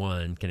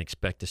 2021 can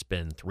expect to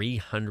spend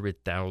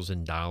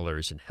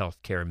 $300,000 in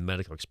health care and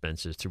medical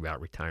expenses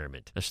throughout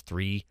retirement. That's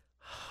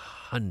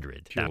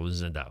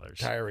 $300,000.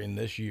 Retiring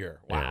this year.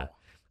 Wow. Yeah.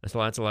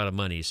 That's a lot of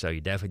money, so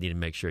you definitely need to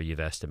make sure you've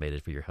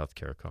estimated for your health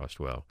care cost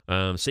well.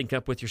 Sync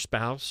up with your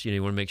spouse.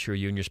 You want to make sure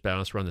you and your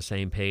spouse are on the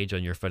same page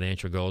on your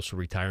financial goals for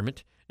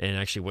retirement and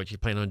actually what you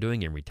plan on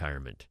doing in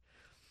retirement.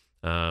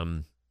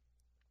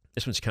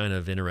 This one's kind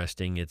of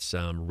interesting. It's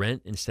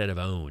rent instead of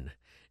own.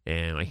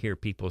 And I hear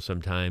people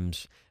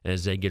sometimes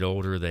as they get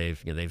older,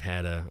 they've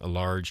had a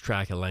large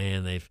tract of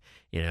land. They've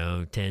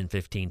 10,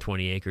 15,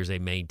 20 acres they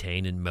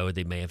maintain and mow.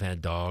 They may have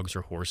had dogs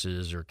or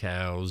horses or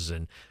cows,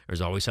 and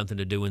there's always something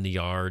to do in the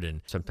yard.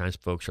 And sometimes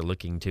folks are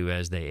looking to,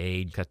 as they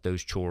age, cut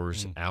those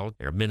chores out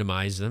or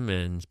minimize them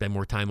and spend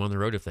more time on the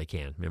road if they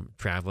can,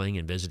 traveling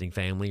and visiting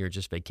family or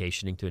just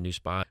vacationing to a new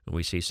spot. And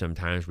we see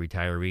sometimes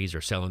retirees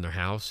are selling their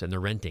house and they're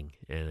renting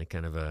and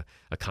kind of a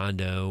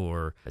condo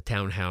or a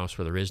townhouse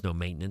where there is no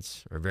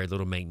maintenance or very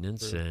little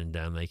maintenance. Sure. And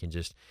they can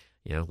just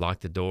lock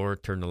the door,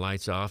 turn the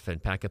lights off,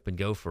 and pack up and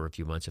go for a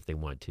few months if they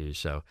want to.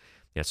 So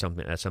that's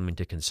something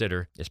to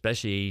consider,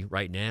 especially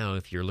right now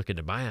if you're looking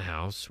to buy a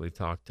house. We've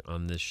talked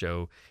on this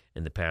show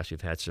in the past.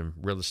 We've had some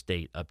real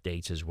estate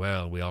updates as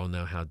well. We all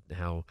know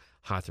how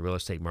hot the real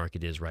estate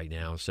market is right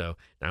now. So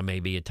now may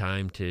be a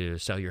time to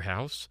sell your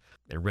house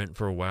and rent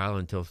for a while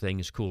until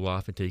things cool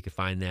off, until you can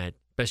find that,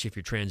 especially if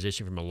you're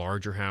transitioning from a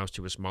larger house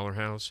to a smaller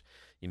house.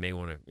 You may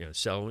want to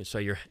sell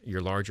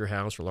your larger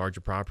house or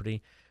larger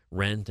property,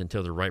 rent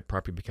until the right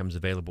property becomes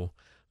available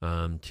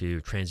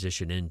to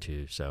transition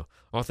into. So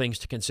all things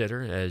to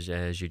consider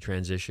as you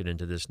transition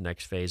into this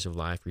next phase of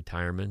life,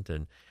 retirement,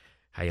 and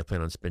how you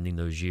plan on spending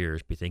those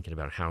years. Be thinking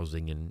about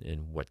housing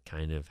and what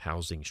kind of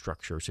housing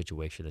structure or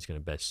situation is going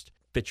to best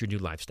fit your new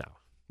lifestyle.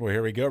 Well,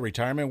 here we go.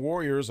 Retirement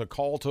Warriors, a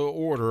call to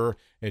order.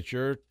 It's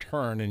your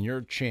turn and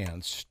your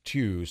chance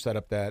to set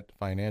up that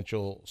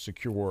financial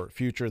secure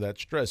future, that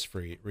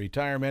stress-free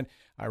retirement.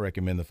 I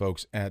recommend the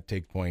folks at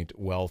Take Point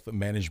Wealth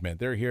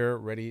Management. They're here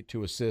ready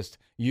to assist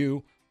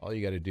you. All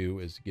you got to do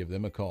is give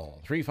them a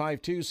call.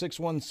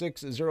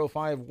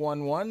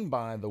 352-616-0511.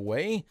 By the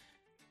way,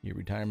 you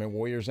retirement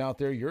warriors out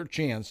there, your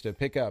chance to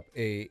pick up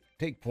a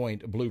Take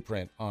Point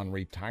blueprint on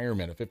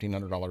retirement, a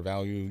 $1,500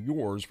 value,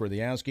 yours for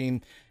the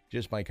asking,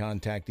 just by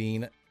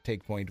contacting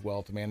Take Point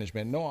Wealth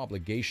Management. No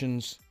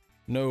obligations,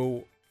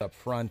 no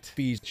upfront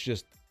fees. It's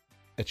just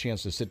a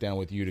chance to sit down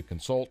with you to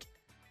consult,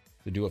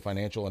 to do a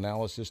financial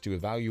analysis, to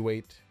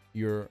evaluate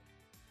your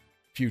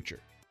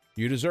future.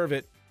 You deserve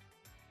it,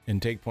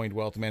 and Take Point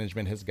Wealth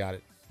Management has got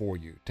it for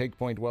you. Take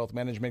Point Wealth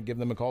Management, give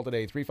them a call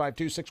today,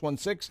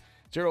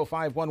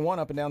 352-616-0511,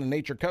 up and down the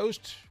Nature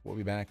Coast. We'll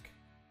be back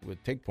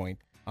with Take Point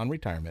on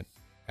retirement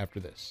after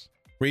this.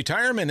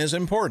 Retirement is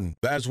important.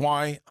 That's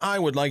why I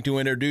would like to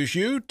introduce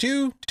you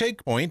to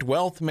Take Point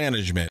Wealth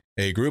Management,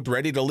 a group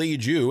ready to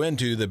lead you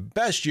into the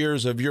best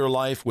years of your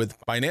life with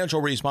financial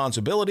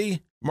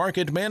responsibility,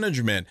 market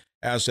management,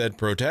 asset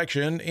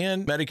protection,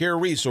 and Medicare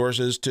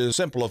resources to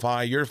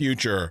simplify your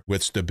future.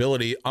 With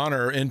stability,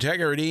 honor,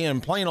 integrity,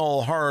 and plain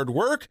old hard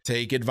work,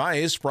 take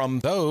advice from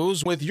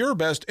those with your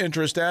best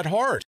interest at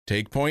heart.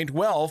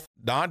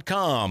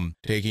 TakePointWealth.com.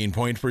 Taking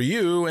point for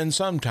you in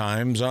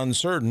sometimes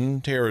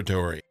uncertain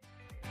territory.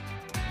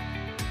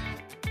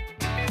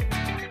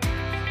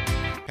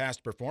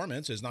 Past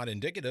performance is not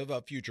indicative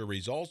of future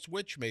results,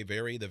 which may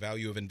vary. The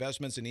value of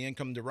investments and the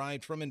income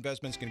derived from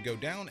investments can go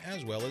down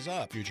as well as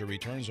up. Future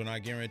returns are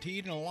not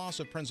guaranteed, and a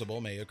loss of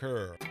principal may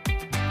occur.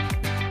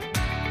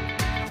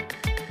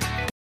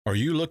 Are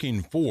you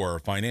looking for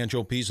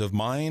financial peace of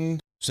mind?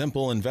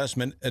 Simple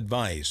investment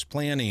advice,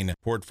 planning,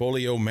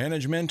 portfolio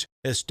management,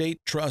 estate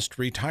trust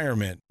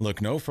retirement. Look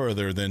no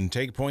further than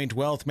TakePoint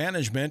Wealth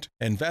Management,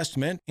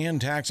 investment, and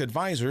tax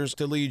advisors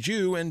to lead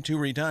you into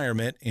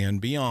retirement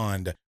and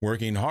beyond.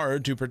 Working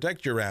hard to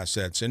protect your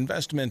assets,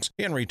 investments,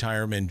 and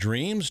retirement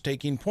dreams,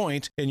 taking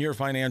point in your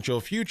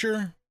financial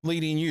future,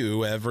 leading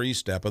you every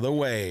step of the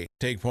way.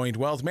 TakePoint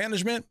Wealth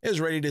Management is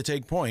ready to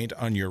take point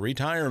on your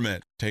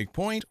retirement.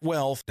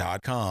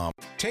 TakePointWealth.com.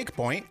 Take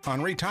Point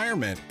on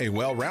Retirement, a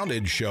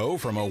well-rounded show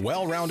from a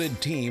well-rounded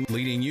team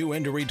leading you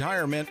into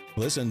retirement.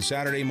 Listen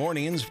Saturday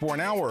mornings for an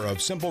hour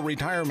of simple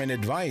retirement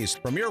advice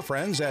from your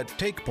friends at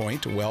Take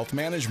Point Wealth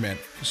Management.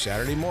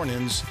 Saturday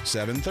mornings,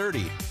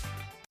 7:30.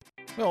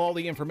 Well, all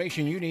the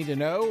information you need to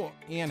know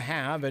and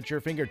have at your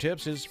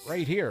fingertips is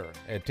right here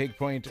at Take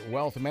Point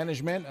Wealth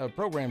Management, a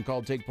program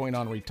called Take Point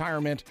on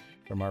Retirement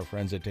from our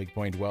friends at Take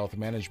Point Wealth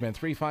Management,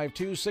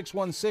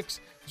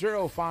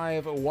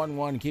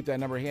 352-616-0511. Keep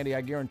that number handy.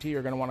 I guarantee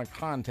you're going to want to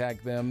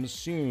contact them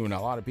soon.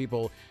 A lot of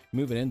people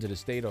moving into the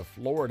state of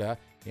Florida,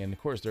 and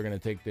of course, they're going to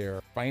take their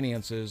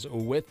finances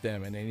with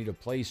them, and they need a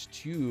place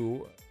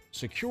to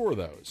secure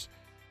those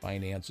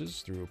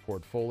finances through a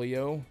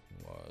portfolio,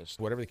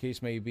 whatever the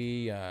case may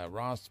be,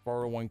 Roth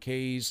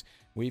 401ks.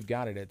 We've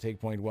got it at Take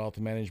Point Wealth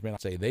Management.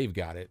 I'd say they've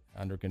got it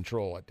under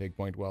control at Take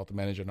Point Wealth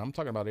Management. I'm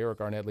talking about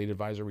Eric Arnett, lead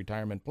advisor,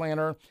 retirement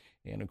planner,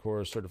 and of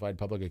course, certified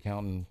public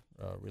accountant,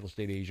 real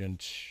estate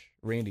agent,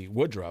 Randy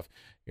Woodruff.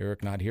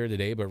 Eric not here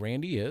today, but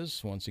Randy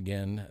is once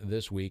again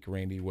this week.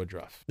 Randy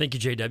Woodruff. Thank you,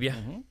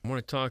 JW. I want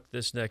to talk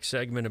this next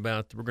segment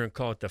about, we're going to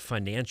call it the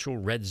financial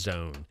red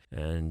zone.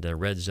 And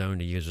red zone,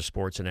 to use a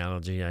sports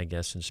analogy, I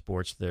guess in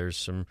sports, there's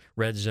some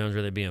red zones,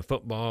 whether it be in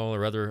football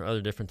or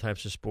other different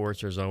types of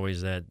sports. There's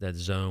always that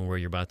zone where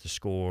you're about to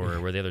score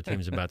or where the other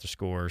team's about to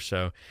score.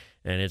 So,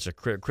 and it's a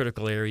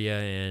critical area.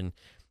 And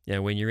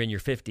when you're in your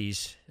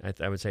 50s,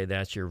 I would say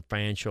that's your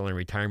financial and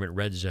retirement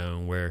red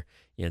zone, where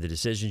the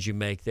decisions you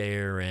make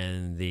there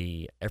and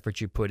the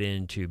effort you put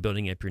into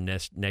building up your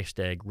nest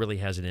egg really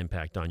has an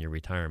impact on your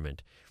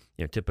retirement.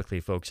 Typically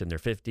folks in their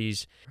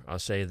 50s, I'll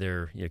say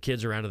their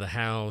kids are out of the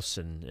house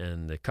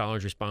and the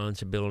college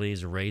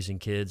responsibilities of raising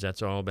kids,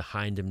 that's all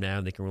behind them now.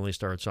 They can really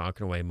start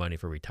socking away money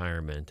for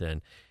retirement.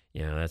 And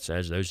those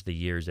are the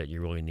years that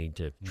you really need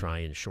to try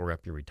and shore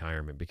up your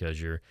retirement,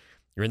 because you're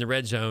in the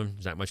red zone.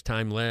 There's not much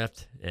time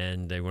left,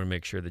 and they want to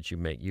make sure that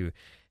you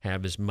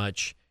have as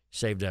much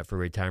saved up for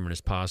retirement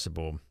as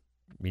possible.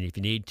 I mean, if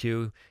you need to,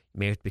 you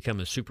may have to become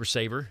a super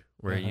saver,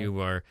 where you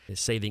are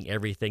saving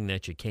everything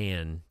that you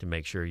can to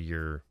make sure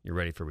you're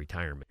ready for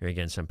retirement. And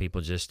again, some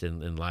people just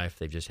in life,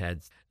 they've just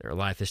had, their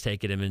life has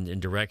taken them in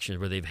directions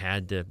where they've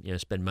had to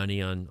spend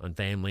money on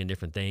family and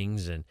different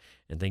things, and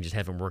things just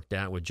haven't worked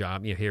out with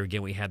job. Here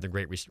again, we had the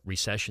Great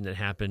Recession that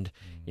happened,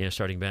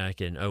 starting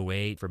back in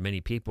 2008. For many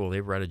people,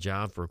 they were out of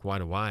job for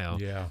quite a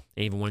while. Yeah.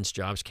 And even once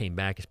jobs came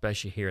back,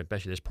 especially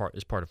this part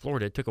of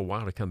Florida, it took a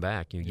while to come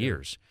back,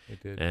 years.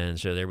 It did. And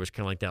so there was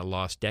kind of like that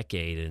lost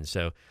decade. And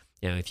so,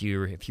 if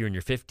you're in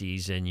your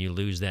 50s and you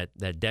lose that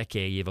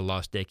decade, you have a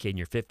lost decade in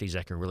your 50s,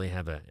 that can really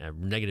have a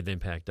negative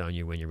impact on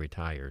you when you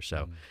retire.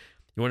 So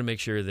you want to make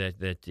sure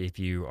that if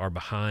you are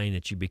behind,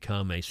 that you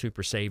become a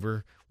super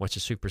saver. What's a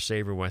super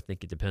saver? Well, I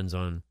think it depends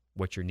on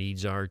what your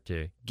needs are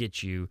to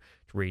get you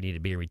to where you need to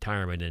be in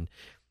retirement. And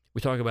we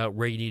talk about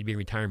where you need to be in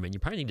retirement. You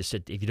probably need to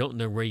sit, if you don't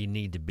know where you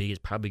need to be, it's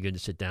probably good to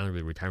sit down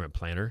with a retirement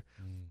planner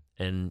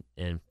and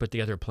put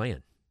together a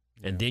plan.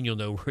 And then you'll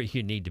know where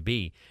you need to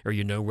be, or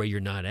where you're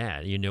not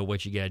at. You know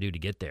what you got to do to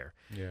get there.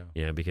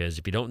 Yeah. Because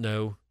if you don't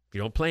know, if you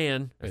don't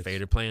plan, a failure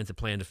to plan is a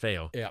plan to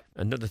fail. Yeah.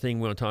 Another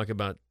thing we want to talk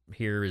about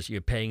here is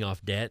paying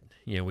off debt.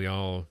 We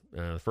all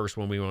the first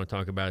one we want to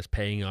talk about is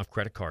paying off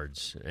credit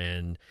cards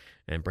and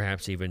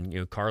perhaps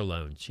even car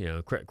loans.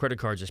 Credit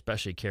cards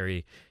especially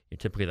carry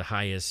typically the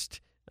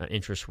highest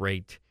interest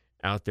rate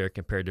out there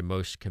compared to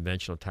most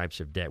conventional types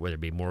of debt, whether it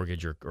be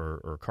mortgage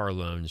or car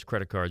loans.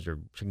 Credit cards are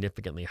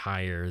significantly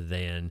higher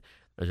than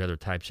those other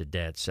types of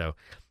debt. So if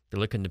you're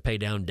looking to pay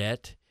down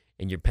debt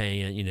and you're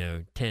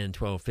paying, 10,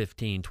 12,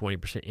 15,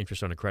 20%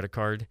 interest on a credit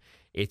card,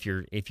 if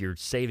you're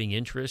saving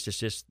interest, it's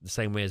just the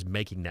same way as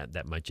making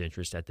that much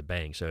interest at the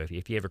bank. So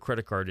if you have a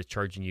credit card that's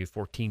charging you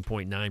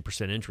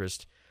 14.9%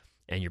 interest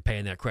and you're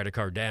paying that credit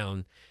card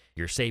down,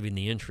 you're saving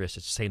the interest.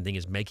 It's the same thing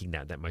as making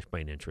that much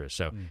plain interest.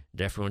 So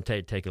definitely want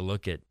to take a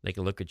look at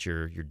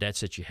your debts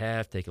that you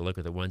have. Take a look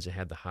at the ones that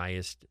have the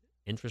highest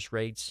interest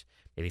rates.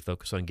 maybe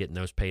focus on getting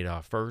those paid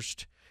off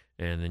first,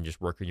 and then just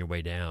working your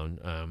way down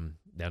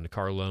to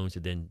car loans,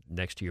 and then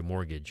next to your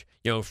mortgage.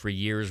 For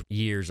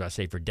years, I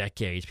say for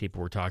decades,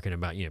 people were talking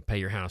about, pay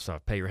your house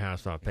off, pay your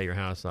house off, pay your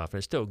house off. And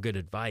it's still good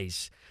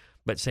advice,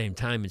 but at the same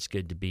time, it's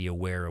good to be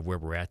aware of where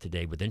we're at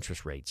today with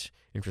interest rates.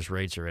 Interest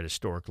rates are at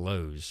historic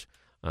lows.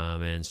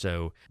 And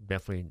so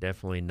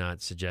definitely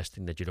not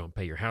suggesting that you don't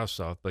pay your house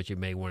off, but you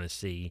may want to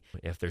see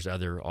if there's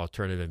other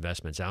alternative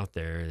investments out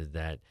there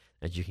that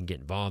you can get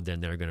involved in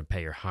that are going to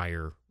pay a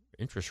higher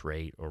interest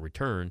rate or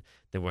return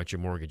than what your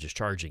mortgage is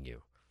charging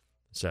you.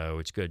 So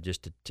it's good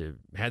just to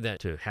have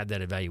that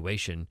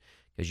evaluation,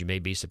 because you may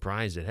be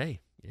surprised that, hey,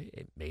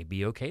 it may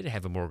be okay to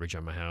have a mortgage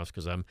on my house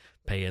because I'm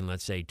paying,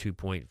 let's say,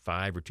 2.5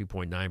 or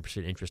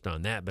 2.9% interest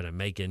on that, but I'm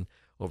making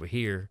over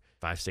here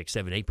 5, 6,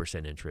 7,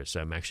 8% interest.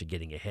 So I'm actually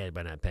getting ahead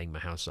by not paying my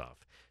house off.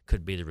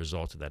 Could be the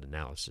result of that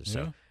analysis. Yeah.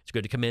 So it's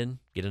good to come in,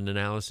 get an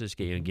analysis,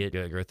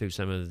 go through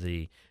some of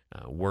the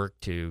work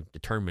to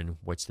determine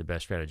what's the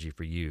best strategy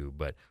for you.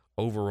 But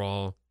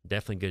overall,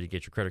 definitely good to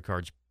get your credit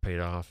cards paid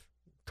off,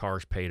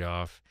 cars paid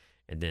off,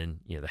 and then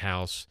the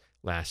house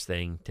last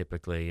thing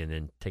typically, and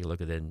then take a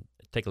look at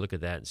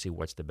that and see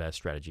what's the best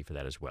strategy for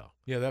that as well.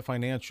 Yeah, that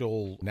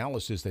financial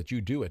analysis that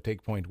you do at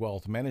Take Point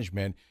Wealth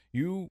Management,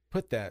 you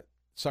put that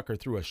sucker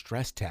through a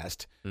stress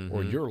test,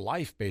 or your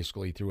life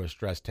basically through a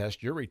stress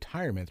test, your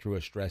retirement through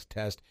a stress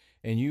test,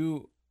 and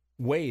you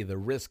weigh the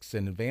risks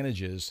and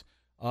advantages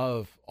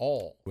of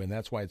all. And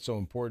that's why it's so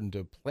important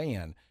to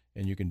plan.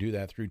 And you can do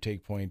that through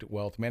Take Point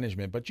Wealth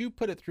Management. But you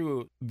put it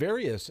through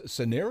various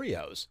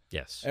scenarios.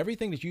 Yes.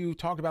 Everything that you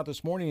talked about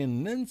this morning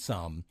and then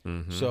some.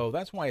 So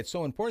that's why it's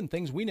so important.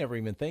 Things we never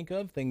even think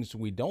of, things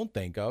we don't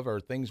think of, or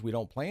things we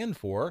don't plan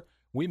for,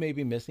 we may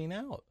be missing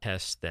out.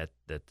 Tests that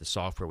the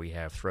software we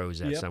have throws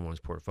at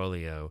someone's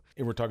portfolio.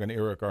 And we're talking to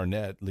Eric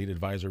Arnett, lead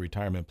advisor,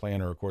 retirement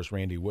planner. Of course,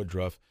 Randy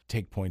Woodruff,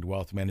 Take Point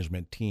Wealth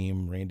Management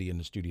team. Randy in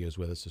the studio is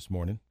with us this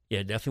morning.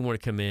 Yeah, definitely want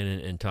to come in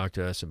and talk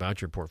to us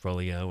about your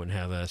portfolio and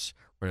have us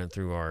run it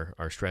through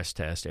our stress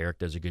test. Eric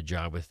does a good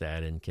job with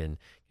that and can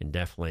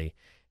definitely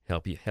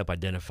help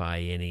identify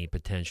any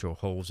potential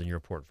holes in your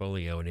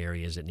portfolio and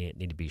areas that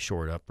need to be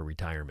shored up for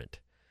retirement.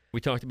 We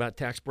talked about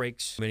tax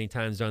breaks many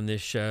times on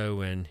this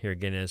show, and here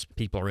again, as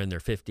people are in their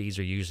 50s,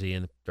 are usually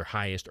in their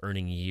highest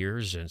earning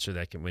years, and so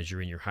that can, when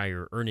you're in your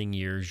higher earning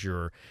years,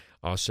 you're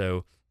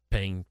also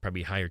paying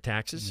probably higher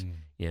taxes.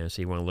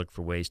 So you want to look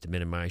for ways to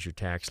minimize your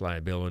tax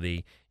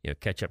liability.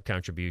 Catch up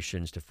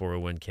contributions to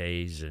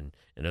 401ks and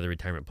other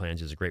retirement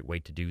plans is a great way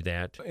to do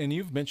that. And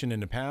you've mentioned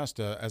in the past,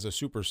 as a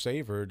super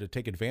saver, to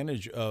take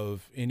advantage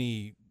of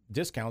any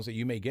discounts that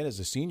you may get as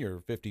a senior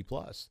 50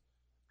 plus.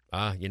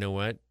 You know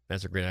what?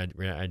 That's a great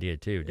idea,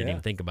 too. Didn't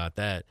even think about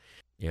that.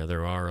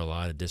 There are a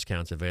lot of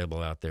discounts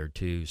available out there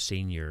to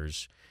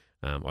seniors.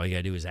 All you got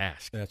to do is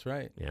ask. That's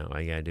right. All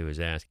you got to do is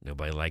ask.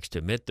 Nobody likes to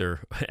admit they're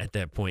at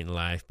that point in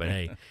life, but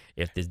hey,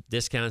 if the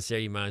discount's there,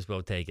 you might as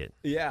well take it.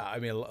 Yeah, I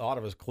mean, a lot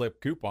of us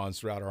clip coupons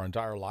throughout our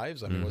entire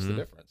lives. I mean, what's the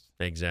difference?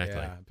 Exactly.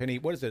 Yeah. Penny,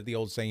 what is it? The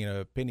old saying,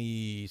 a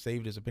penny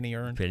saved is a penny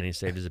earned? Penny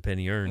saved is a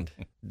penny earned.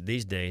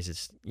 These days,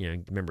 it's, I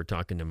remember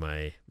talking to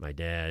my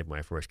dad when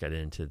I first got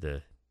into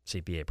the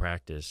CPA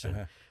practice.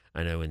 And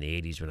I know in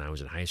the 80s when I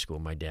was in high school,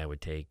 my dad would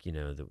take,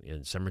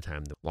 in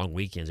summertime, the long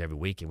weekends, every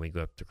weekend, we'd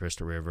go up to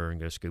Crystal River and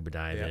go scuba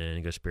diving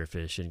and go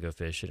spearfishing and go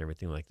fishing,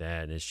 everything like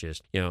that. And it's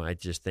just, I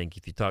just think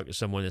if you talk to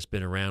someone that's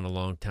been around a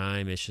long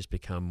time, it's just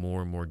become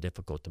more and more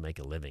difficult to make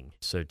a living.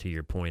 So to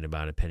your point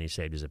about a penny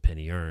saved is a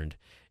penny earned,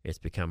 it's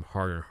become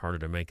harder and harder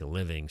to make a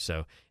living.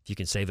 So if you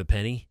can save a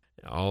penny,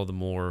 all the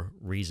more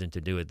reason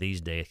to do it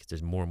these days because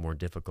it's more and more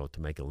difficult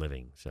to make a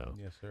living. So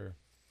yes, sir.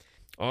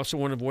 Also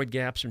want to avoid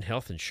gaps in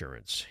health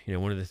insurance.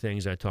 One of the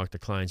things I talk to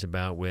clients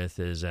about with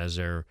is as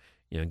they're,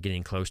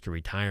 getting close to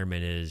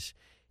retirement is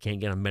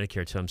can't get on Medicare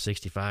until I'm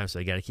 65, so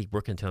they got to keep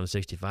working until I'm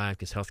 65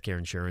 because healthcare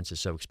insurance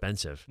is so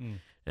expensive.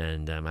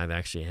 And I've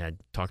actually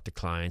talked to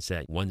clients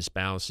that one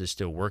spouse is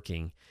still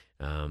working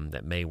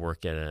that may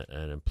work at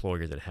an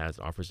employer that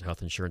offers a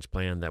health insurance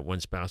plan. That one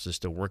spouse is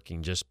still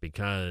working just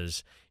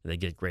because they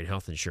get great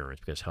health insurance,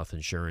 because health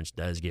insurance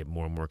does get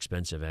more and more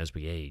expensive as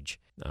we age.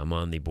 I'm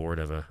on the board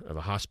of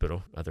a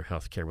hospital, other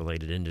healthcare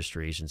related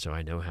industries, and so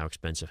I know how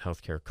expensive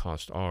healthcare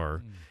costs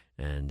are.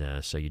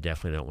 And so you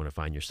definitely don't want to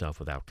find yourself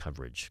without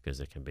coverage because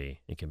it can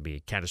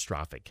be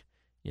catastrophic,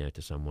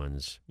 to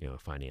someone's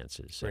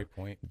finances. So great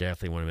point.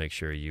 Definitely want to make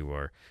sure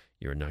you're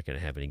not going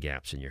to have any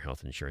gaps in your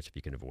health insurance if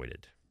you can avoid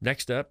it.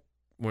 Next up,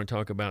 I want to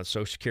talk about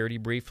Social Security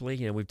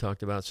briefly. We've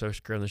talked about Social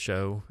Security on the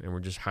show, and we're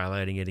just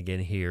highlighting it again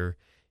here.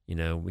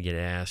 We get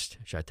asked,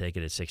 should I take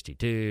it at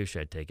 62?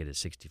 Should I take it at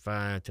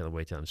 65? Till I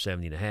wait till I'm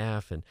 70 and a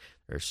half? And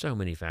there's so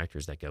many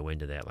factors that go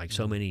into that, like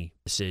so many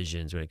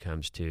decisions when it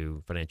comes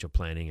to financial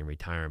planning and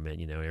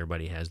retirement.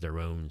 Everybody has their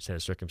own set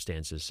of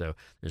circumstances, so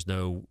there's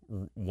no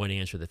one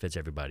answer that fits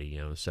everybody.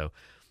 So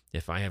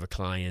if I have a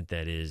client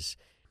that is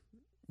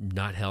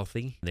not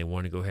healthy, and they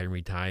want to go ahead and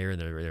retire,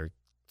 and they're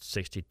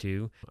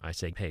 62, I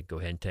say, hey, go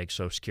ahead and take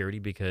Social Security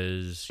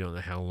because you don't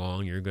know how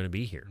long you're going to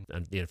be here.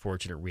 And the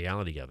unfortunate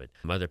reality of it.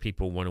 Other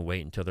people want to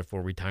wait until their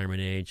full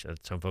retirement age.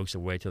 Some folks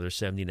will wait till they're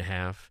 70 and a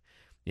half.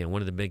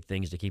 One of the big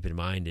things to keep in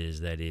mind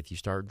is that if you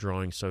start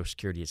drawing Social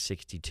Security at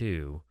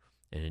 62,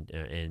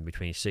 and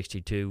between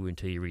 62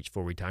 until you reach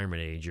full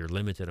retirement age, you're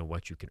limited on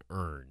what you can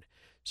earn.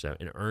 So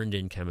an earned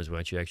income is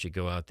what you actually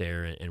go out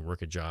there and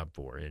work a job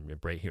for and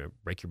break your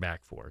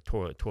back for,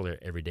 toil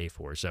every day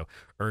for. So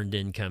earned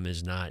income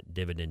is not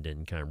dividend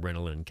income,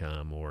 rental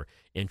income, or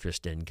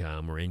interest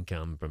income, or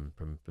income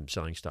from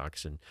selling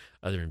stocks and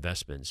other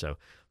investments. So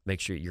make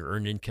sure your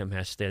earned income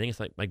has to stay. I think it's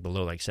like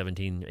below like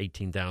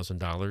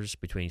 $18,000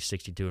 between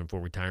 62 and full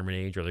retirement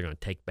age, or they're going to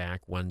take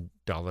back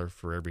 $1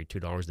 for every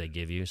 $2 they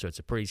give you. So it's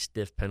a pretty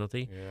stiff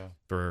penalty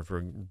for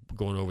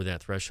going over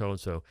that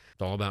threshold. So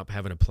it's all about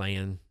having a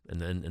plan,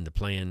 and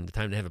the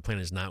time to have a plan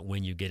is not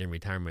when you get in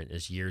retirement,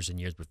 it's years and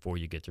years before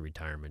you get to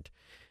retirement.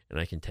 And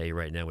I can tell you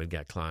right now, we've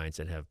got clients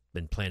that have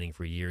been planning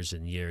for years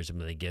and years, and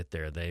when they get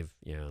there, they've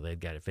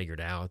got it figured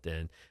out,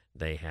 and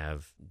they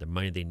have the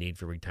money they need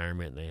for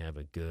retirement, and they have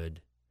a good,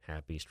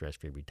 happy,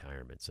 stress-free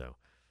retirement.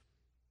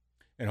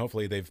 And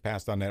hopefully they've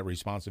passed on that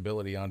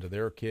responsibility onto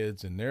their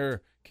kids and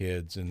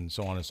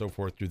so on and so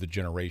forth through the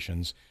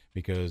generations,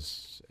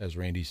 because as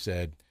Randy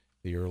said,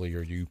 the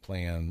earlier you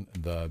plan,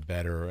 the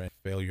better.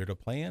 Failure to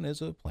plan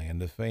is a plan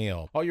to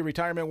fail. All you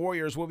retirement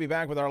warriors, we'll be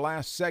back with our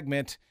last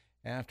segment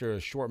after a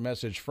short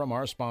message from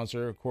our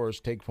sponsor, of course,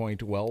 Take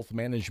Point Wealth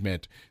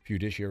Management.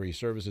 Fiduciary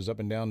services up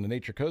and down the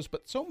Nature Coast,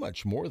 but so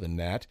much more than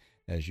that,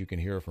 as you can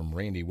hear from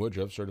Randy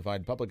Woodruff,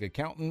 certified public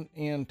accountant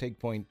and Take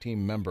Point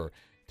team member.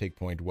 Take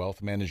Point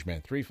Wealth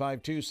Management,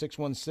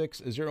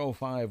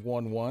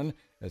 352-616-0511.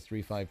 That's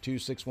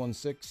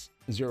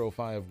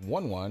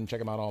 352-616-0511. Check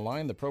them out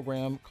online. The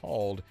program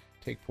called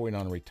Take Point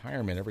on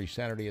Retirement every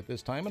Saturday at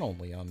this time and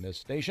only on this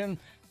station.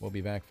 We'll be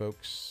back,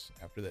 folks,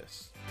 after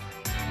this.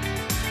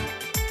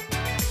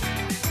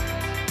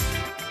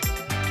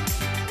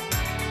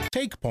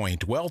 Take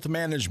Point Wealth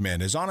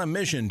Management is on a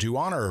mission to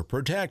honor,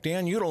 protect,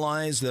 and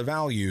utilize the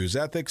values,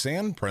 ethics,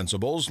 and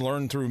principles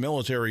learned through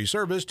military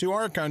service to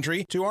our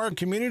country, to our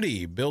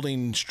community,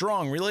 building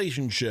strong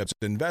relationships,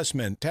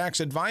 investment, tax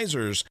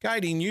advisors,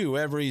 guiding you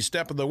every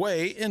step of the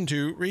way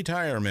into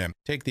retirement.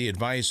 Take the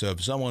advice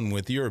of someone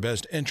with your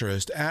best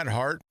interest at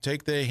heart.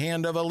 Take the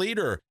hand of a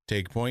leader.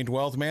 Take Point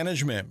Wealth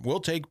Management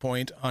will take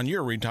point on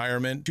your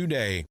retirement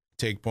today.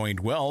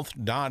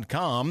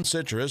 TakePointWealth.com,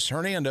 Citrus,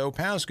 Hernando,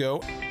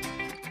 Pasco.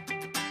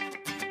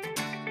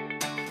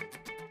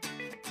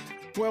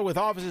 Well, with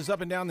offices up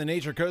and down the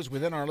Nature Coast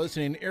within our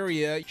listening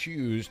area,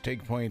 choose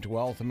Take Point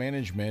Wealth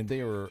Management.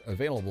 They are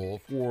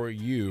available for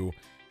you.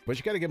 But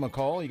you got to give them a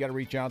call. You got to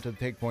reach out to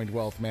Take Point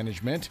Wealth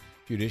Management.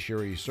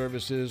 Fiduciary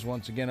services,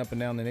 once again, up and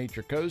down the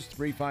Nature Coast,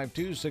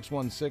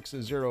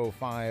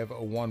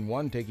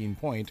 352-616-0511, taking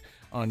point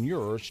on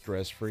your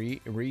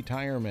stress-free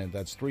retirement.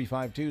 That's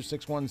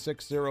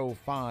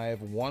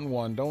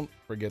 352-616-0511. Don't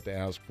forget to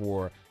ask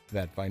for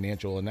that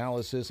financial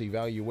analysis,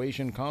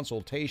 evaluation,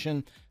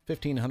 consultation,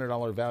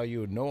 $1,500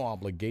 value, no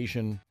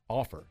obligation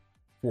offer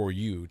for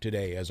you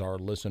today as our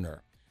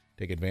listener.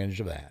 Take advantage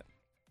of that.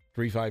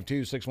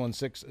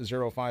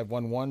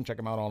 352-616-0511. Check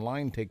them out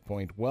online,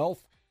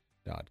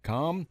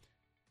 takepointwealth.com.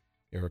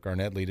 Eric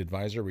Arnett, lead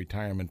advisor,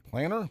 retirement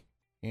planner,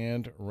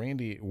 and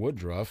Randy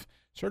Woodruff,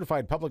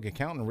 certified public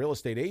accountant and real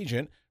estate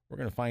agent. We're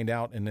going to find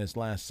out in this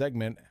last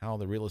segment how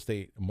the real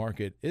estate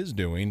market is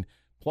doing.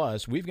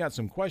 Plus, we've got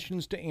some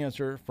questions to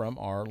answer from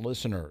our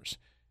listeners.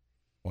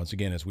 Once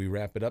again, as we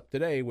wrap it up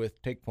today with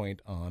Take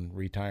Point on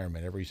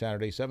Retirement, every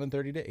Saturday,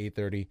 7:30 to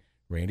 8:30,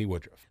 Randy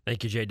Woodruff.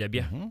 Thank you,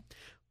 JW.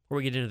 Before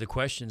we get into the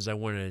questions, I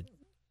want to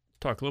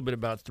talk a little bit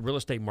about the real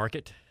estate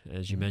market.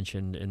 As you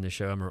mentioned in the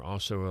show, I'm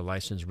also a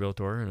licensed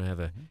realtor, and I have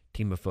a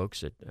team of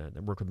folks that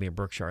work with me at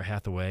Berkshire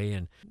Hathaway,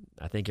 and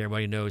I think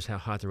everybody knows how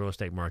hot the real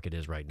estate market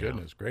is right now.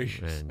 Goodness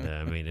gracious. And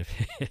I mean, if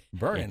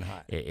burning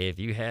hot.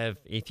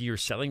 If you're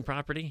selling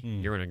property,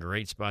 you're in a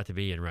great spot to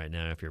be in right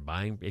now. If you're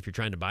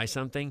trying to buy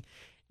something,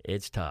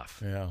 it's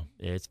tough. Yeah.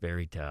 It's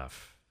very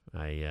tough.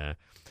 I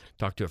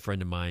talked to a friend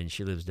of mine.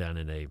 She lives down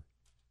in a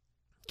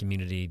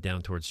community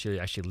she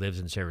actually lives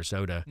in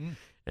Sarasota,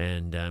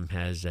 and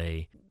has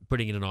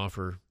putting in an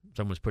offer.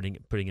 Someone's putting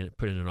in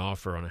an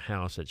offer on a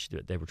house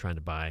that they were trying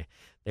to buy.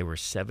 They were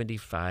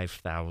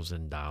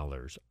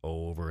 $75,000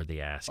 over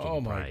the asking price.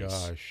 Oh my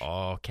gosh!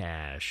 All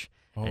cash,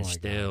 and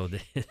still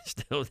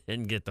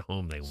didn't get the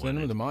home they wanted. Send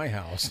them to my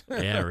house.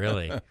 Yeah,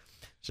 really.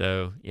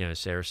 So,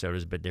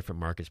 Sarasota's a bit different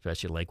market,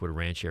 especially Lakewood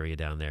Ranch area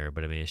down there.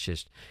 But I mean, it's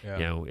just,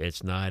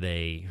 it's not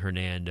a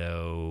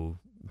Hernando,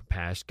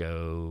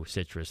 Pasco,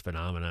 Citrus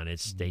phenomenon.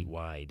 It's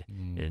statewide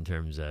in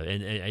terms of,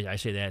 and I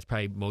say that it's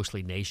probably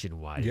mostly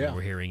nationwide. Yeah.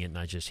 We're hearing it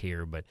not just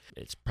here, but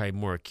it's probably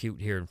more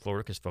acute here in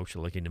Florida because folks are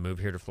looking to move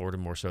here to Florida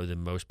more so than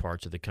most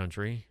parts of the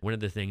country. One of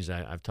the things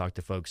I've talked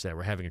to folks that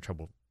were having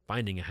trouble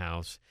finding a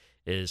house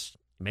is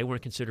you may want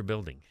to consider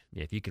building.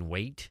 If you can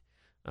wait,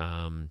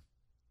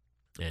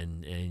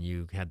 and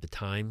you have the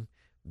time,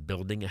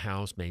 building a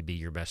house may be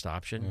your best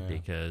option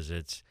because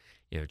it's,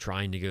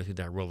 trying to go through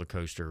that roller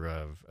coaster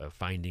of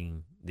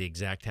finding the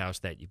exact house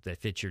that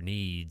fits your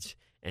needs,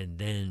 and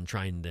then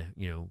trying to,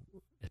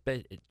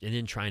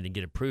 trying to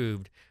get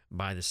approved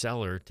by the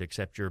seller to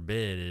accept your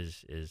bid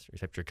is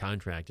accept your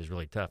contract is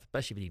really tough,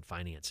 especially if you need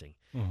financing.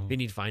 Mm-hmm. If you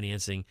need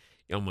financing,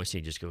 you almost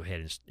need to just go ahead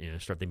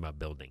and start thinking about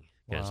building.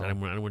 Because Wow. I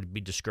don't want to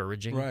be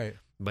discouraging, Right.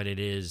 but it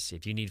is,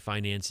 if you need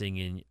financing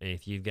and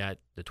if you've got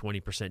the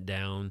 20%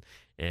 down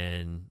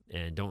and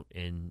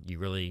you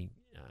really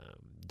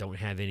don't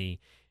have any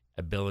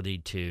ability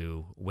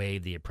to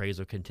waive the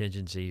appraisal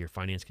contingency or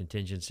finance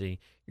contingency,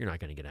 you're not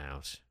going to get a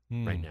house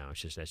right now.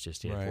 That's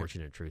just the Right.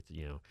 unfortunate truth.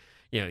 You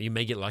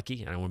may get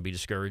lucky. I don't want to be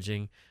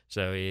discouraging.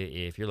 So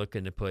if you're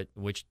looking to put,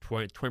 which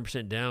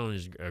 20% down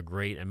is a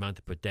great amount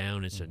to put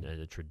down. It's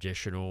a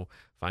traditional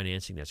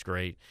financing. That's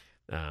great.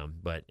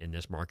 But in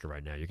this market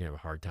right now, you're going to have a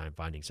hard time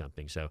finding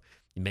something. So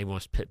you may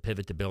want to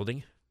pivot to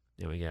building.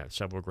 We got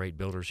several great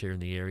builders here in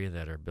the area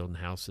that are building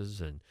houses,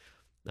 and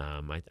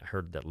I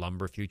heard that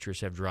lumber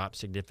futures have dropped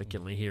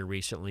significantly here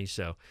recently.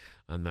 So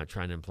I'm not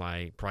trying to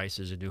imply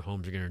prices of new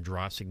homes are going to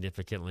drop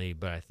significantly,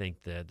 but I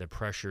think the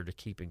pressure to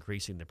keep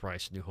increasing the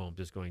price of new homes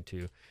is going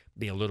to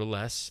be a little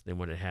less than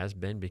what it has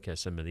been, because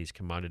some of these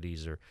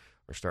commodities are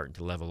starting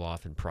to level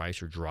off in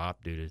price or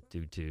drop due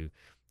to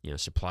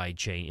supply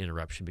chain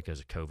interruption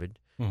because of COVID.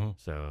 Mm-hmm.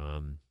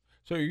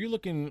 So are you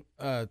looking?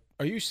 Are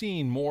you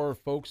seeing more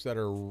folks that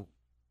are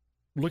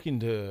looking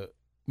to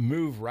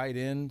move right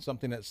in,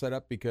 something that's set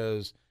up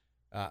because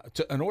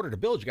in order to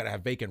build, you got to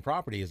have vacant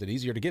property? Is it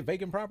easier to get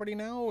vacant property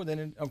now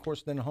than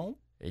a home?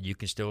 and you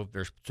can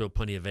there's still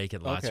plenty of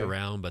vacant lots Okay.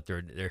 around, but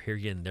they're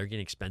getting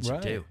expensive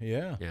Right. too.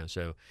 Yeah.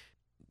 So,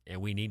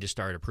 and we need to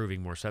start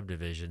approving more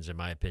subdivisions, in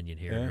my opinion,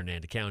 here in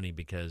Hernando County,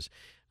 because,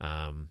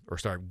 or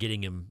start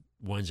getting them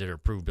ones that are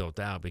approved, built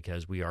out,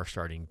 because we are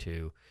starting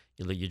to,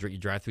 you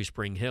drive through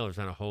Spring Hill, there's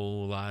not a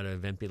whole lot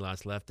of empty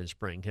lots left in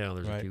Spring Hill.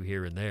 There's Right. a few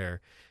here and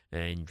there,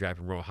 and you drive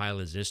from Royal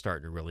Highlands, it's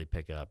starting to really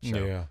pick up.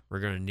 So we're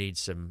going to need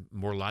some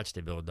more lots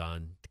to build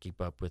on to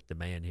keep up with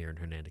demand here in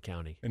Hernando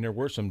County. And there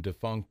were some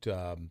defunct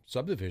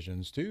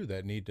subdivisions too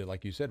that need to,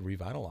 like you said,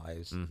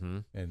 revitalize. Mm-hmm.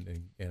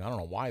 And I don't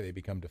know why they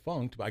become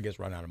defunct, but I guess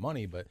run out of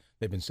money. But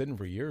they've been sitting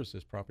for years.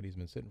 This property's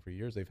been sitting for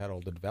years. They've had all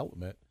the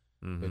development,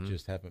 but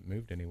just haven't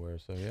moved anywhere.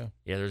 So yeah.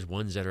 There's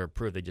ones that are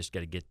approved. They just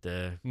got to get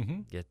the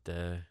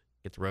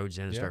roads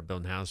in and Yeah. start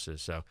building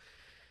houses. So,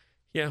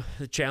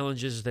 the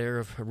challenges there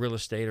of real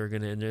estate are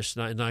going to, and it's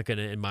not going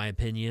to, in my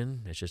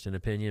opinion, it's just an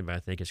opinion, but I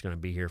think it's going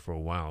to be here for a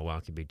while. A while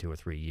could be 2 or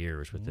 3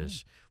 years with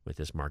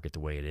this market the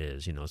way it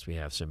is. As we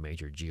have some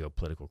major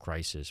geopolitical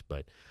crisis.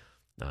 But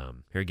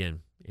here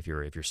again, if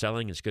you're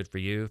selling, it's good for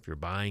you. If you're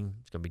buying,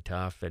 it's going to be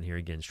tough. And here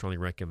again, strongly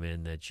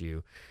recommend that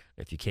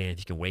if you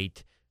can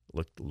wait,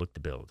 look to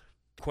build.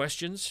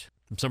 Questions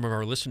from some of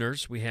our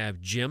listeners. We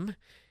have Jim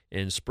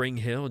in Spring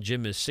Hill.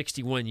 Jim is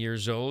 61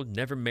 years old,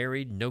 never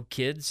married, no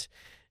kids,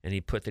 and he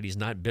put that he's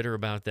not bitter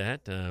about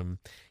that.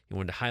 He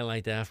wanted to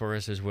highlight that for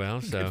us as well.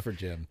 So Good for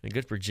Jim.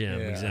 Good for Jim,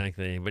 Yeah.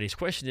 exactly. But his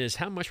question is,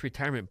 how much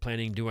retirement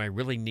planning do I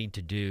really need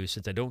to do,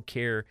 since I don't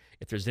care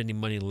if there's any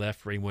money left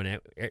for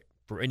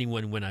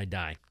anyone when I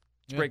die?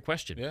 It's a great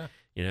question.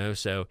 Yeah.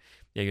 So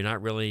you're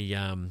not really.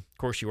 Of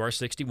course, you are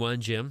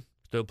 61, Jim.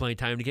 Still plenty of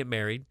time to get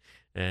married.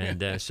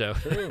 And so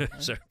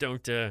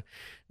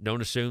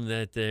don't assume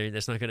that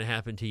that's not going to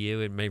happen to you.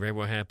 It may very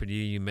well happen to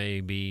you.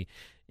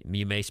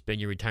 You may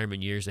spend your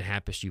retirement years the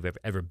happiest you've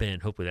ever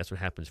been. Hopefully that's what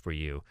happens for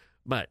you.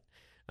 But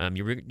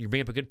you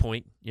bring up a good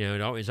point.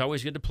 It's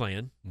always good to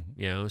plan.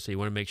 So you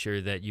want to make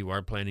sure that you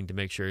are planning to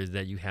make sure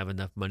that you have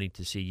enough money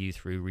to see you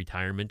through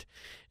retirement,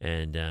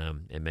 and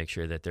make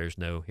sure that there's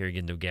no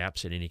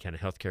gaps in any kind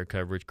of health care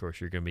coverage. Of course,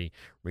 you're going to be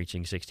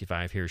reaching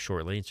 65 here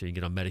shortly, so you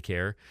can get on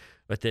Medicare.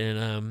 But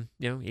then,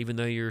 even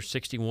though you're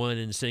 61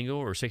 and single,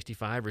 or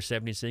 65 or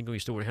 70 and single, you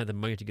still want to have the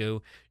money to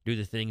go do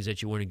the things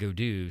that you want to go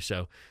do.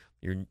 So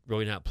you're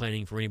really not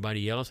planning for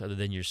anybody else other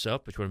than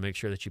yourself, but you want to make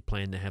sure that you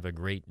plan to have a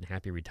great and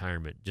happy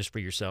retirement just for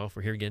yourself.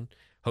 Or here again,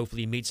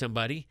 hopefully you meet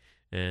somebody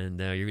and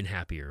you're even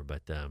happier.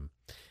 But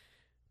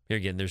here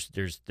again,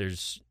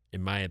 there's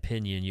in my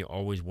opinion, you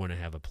always want to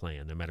have a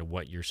plan, no matter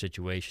what your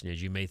situation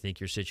is. You may think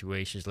your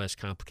situation is less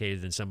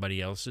complicated than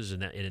somebody else's,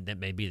 and that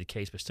may be the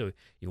case, but still,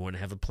 you want to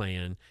have a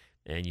plan,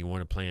 and you want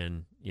to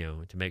plan,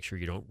 to make sure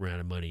you don't run out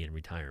of money in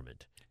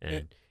retirement.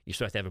 And you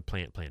still have to have a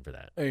plan for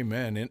that.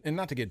 Amen. And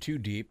not to get too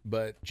deep,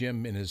 but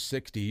Jim in his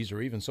 60s, or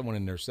even someone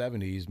in their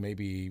 70s,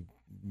 maybe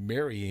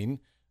marrying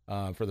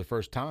for the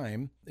first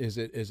time, is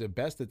it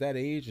best at that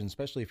age, and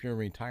especially if you're in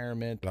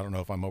retirement? I don't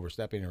know if I'm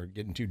overstepping or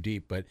getting too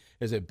deep, but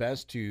is it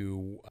best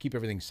to keep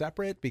everything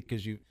separate,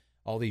 because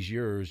all these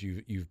years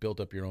you've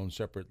built up your own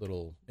separate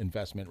little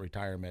investment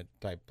retirement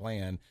type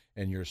plan,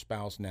 and your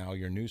spouse now,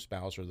 your new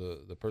spouse, or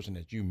the person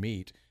that you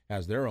meet,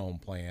 has their own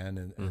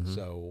plan, and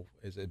so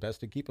is it best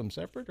to keep them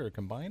separate or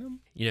combine them?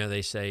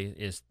 They say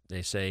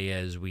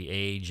as we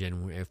age,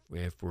 and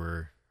if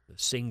we're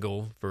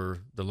single, for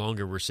the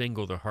longer we're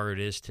single, the harder it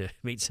is to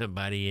meet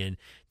somebody and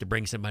to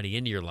bring somebody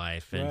into your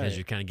life, and because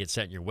you kind of get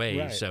set in your ways.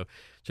 Right.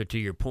 So to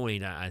your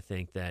point, I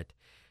think that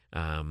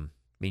I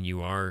mean,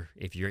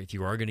 if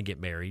you are going to get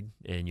married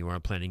and you are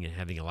planning on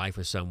having a life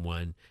with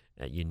someone,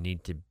 you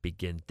need to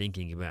begin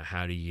thinking about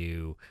how do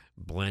you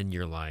blend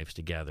your lives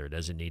together. It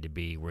doesn't need to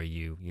be where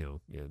you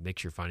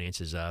mix your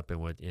finances up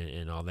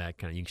and all that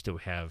kind of. You can still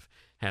have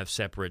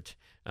separate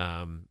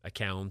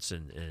accounts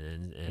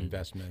and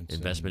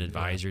investment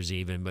advisors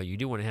even, but you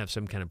do want to have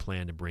some kind of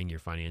plan to bring your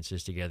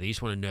finances together. You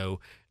just want to know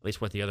at least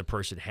what the other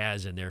person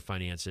has in their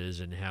finances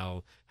and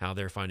how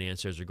their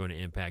finances are going to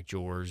impact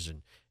yours,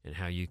 and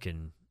how you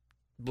can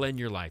blend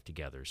your life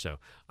together. So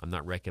I'm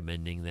not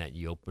recommending that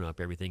you open up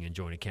everything in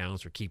joint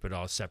accounts or keep it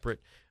all separate.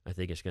 I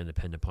think it's going to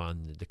depend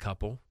upon the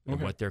couple and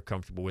what they're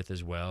comfortable with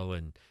as well,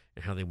 and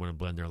how they want to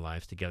blend their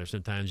lives together.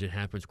 Sometimes it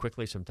happens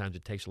quickly. Sometimes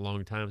it takes a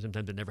long time.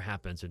 Sometimes it never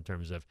happens in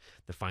terms of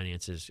the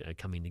finances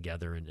coming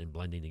together and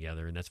blending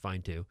together, and that's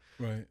fine too.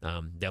 Right.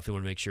 Definitely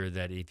want to make sure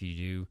that if you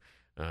do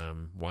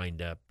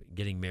wind up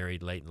getting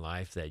married late in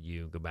life, that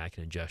you go back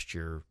and adjust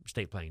your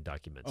estate planning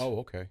documents. Oh,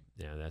 okay.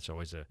 Yeah, that's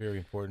always very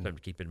important. Something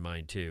to keep in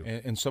mind too.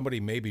 And somebody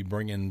may be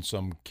bringing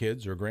some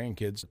kids or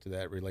grandkids to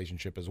that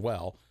relationship as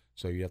well,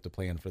 so you have to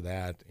plan for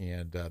that.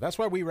 And that's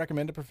why we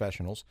recommend to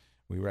professionals.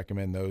 We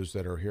recommend those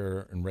that are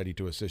here and ready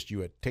to assist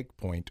you at Take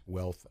Point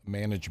Wealth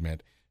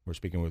Management. We're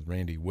speaking with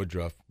Randy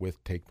Woodruff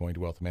with Take Point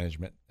Wealth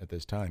Management at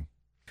this time.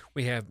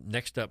 We have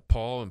next up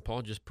Paul, and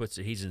Paul just puts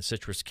that he's in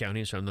Citrus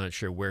County, so I'm not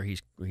sure where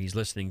he's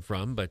listening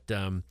from. But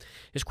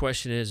his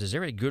question is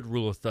there a good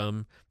rule of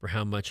thumb for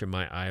how much of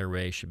my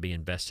IRA should be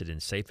invested in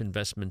safe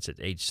investments at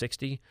age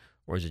 60,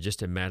 or is it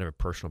just a matter of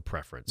personal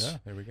preference? Yeah,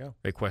 there we go.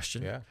 Great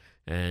question. Yeah.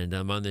 And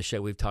on this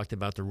show, we've talked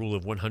about the rule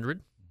of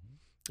 100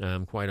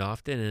 quite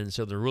often. And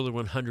so the rule of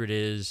 100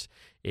 is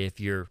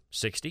if you're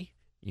 60,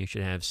 you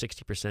should have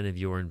 60% of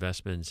your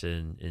investments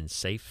in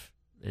safe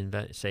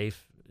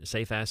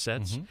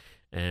assets.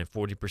 And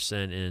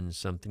 40% in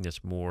something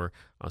that's more,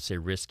 I'll say,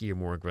 risky or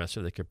more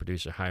aggressive that could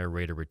produce a higher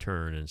rate of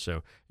return. And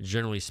so,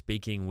 generally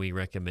speaking, we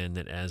recommend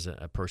that as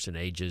a person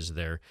ages,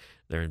 their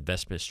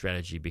investment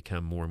strategy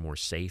become more and more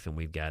safe. And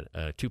we've got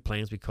 2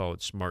 plans. We call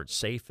it Smart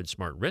Safe and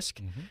Smart Risk.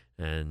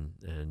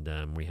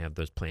 And we have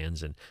those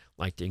plans. And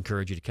like to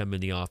encourage you to come in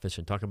the office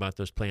and talk about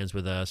those plans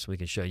with us. We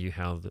can show you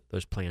how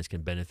those plans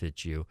can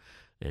benefit you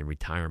in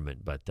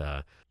retirement. But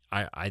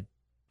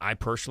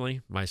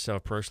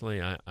myself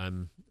personally,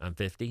 I'm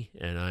 50,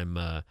 and I'm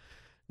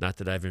not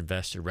that I've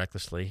invested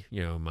recklessly,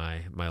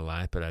 my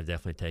life, but I've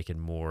definitely taken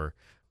more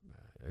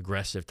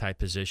aggressive type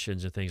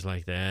positions and things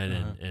like that,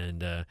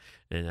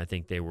 and I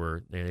think they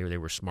were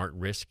smart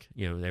risk,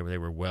 they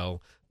were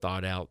well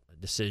thought out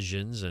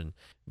decisions,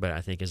 but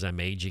I think as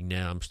I'm aging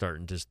now, I'm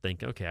starting to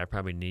think, okay, I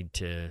probably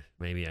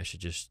maybe I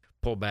should just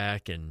pull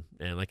back and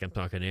like I'm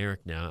talking to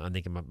Eric now, I'm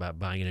thinking about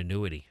buying an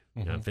annuity.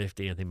 I'm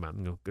 50. I think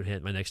I'm going to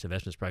hit my next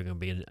investment is probably going to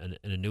be an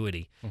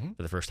annuity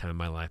for the first time in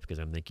my life, because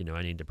I'm thinking,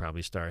 I need to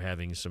probably start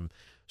having some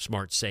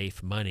smart,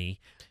 safe money.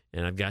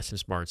 And I've got some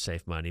smart,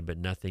 safe money, but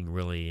nothing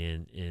really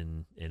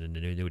in an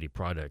annuity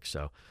product.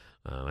 So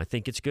I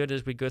think it's good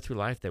as we go through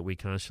life that we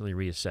constantly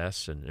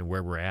reassess and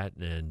where we're at,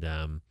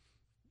 and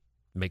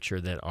make sure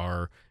that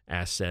our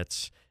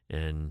assets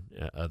and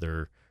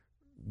other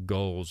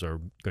goals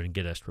are going to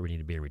get us where we need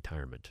to be in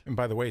retirement. And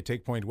by the way,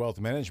 Take Point Wealth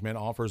Management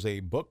offers a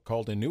book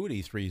called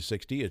Annuity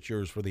 360. It's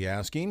yours for the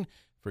asking,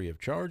 free of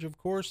charge, of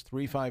course.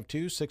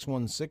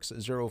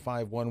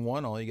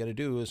 352-616-0511. All you got to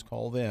do is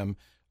call them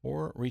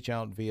or reach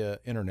out via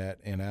internet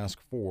and ask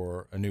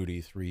for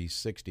Annuity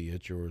 360.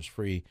 It's yours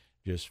free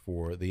just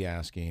for the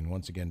asking.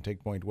 Once again,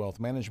 Take Point Wealth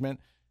Management,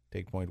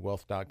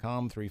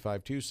 takepointwealth.com,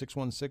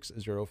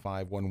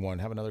 352-616-0511.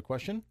 Have another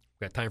question?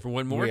 Got time for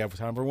one more? We have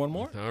time for one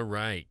more. All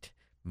right.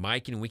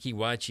 Mike in Weeki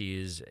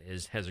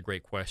Wachee has a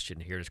great question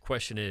here. His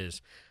question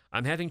is,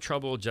 I'm having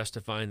trouble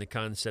justifying the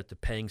concept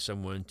of paying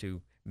someone to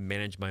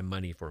manage my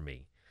money for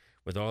me.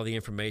 With all the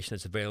information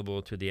that's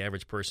available to the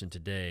average person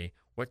today,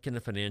 what can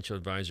a financial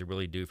advisor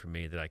really do for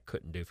me that I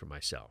couldn't do for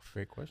myself?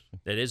 Great question.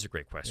 That is a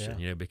great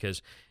question,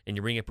 because, and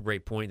you bring up a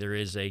great point, there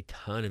is a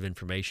ton of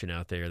information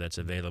out there that's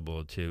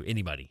available to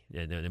anybody,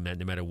 no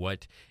matter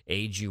what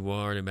age you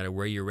are, no matter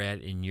where you're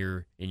at in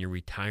your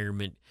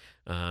retirement,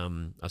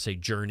 I'll say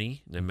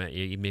journey,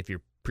 even if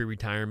you're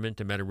pre-retirement,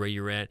 no matter where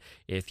you're at,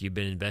 if you've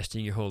been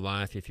investing your whole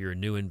life, if you're a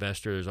new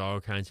investor, there's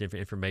all kinds of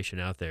information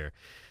out there.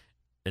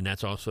 And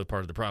that's also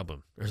part of the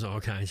problem. There's all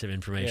kinds of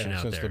information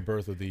out there. Since the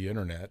birth of the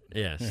internet.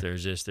 Yes,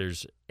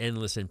 there's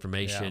endless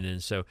information,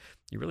 and so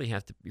you really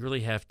have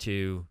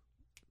to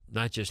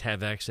not just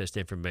have access to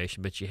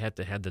information, but you have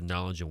to have the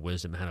knowledge and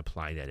wisdom how to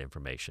apply that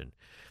information.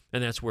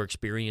 And that's where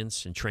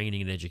experience and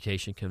training and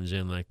education comes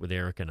in, like with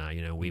Eric and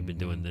I. We've been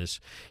doing this,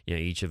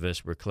 each of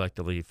us, we're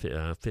collectively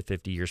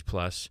 50 years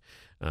plus,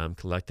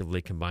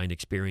 collectively combined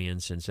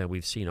experience. And so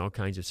we've seen all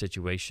kinds of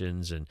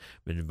situations and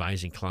been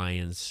advising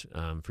clients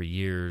for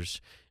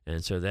years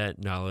And so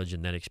that knowledge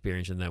and that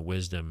experience and that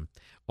wisdom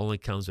only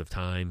comes with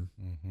time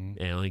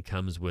and only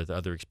comes with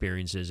other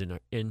experiences. And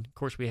of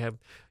course, we have,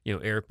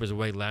 Eric was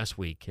away last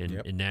week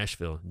in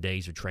Nashville,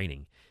 days of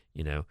training,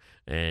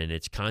 and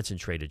it's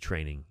concentrated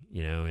training,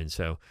 and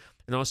so,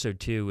 and also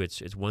too,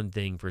 it's one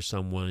thing for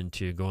someone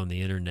to go on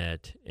the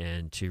internet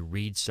and to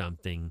read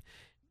something,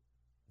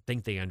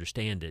 think they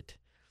understand it.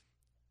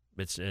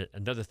 It's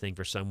another thing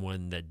for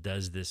someone that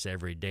does this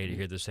every day to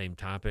hear the same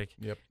topic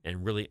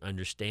and really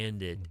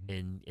understand it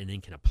and then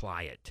can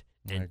apply it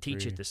and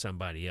teach it to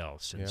somebody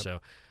else. And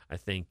so I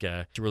think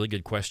it's a really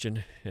good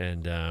question.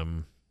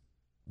 And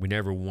we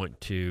never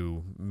want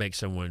to make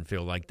someone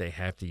feel like they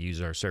have to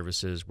use our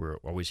services. We're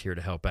always here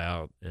to help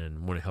out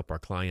and want to help our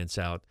clients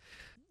out.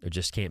 There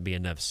just can't be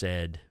enough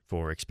said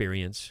for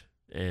experience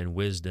and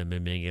wisdom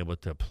and being able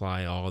to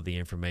apply all the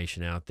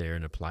information out there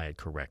and apply it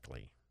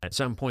correctly. At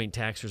some point,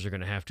 taxes are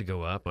going to have to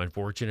go up,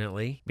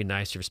 unfortunately. It'd be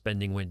nice if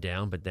spending went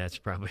down, but that's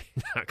probably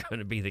not going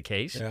to be the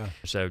case. Yeah.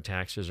 So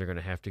taxes are going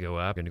to have to go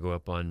up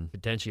on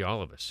potentially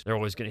all of us. They're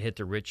always going to hit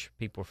the rich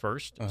people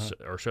first,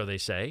 or so they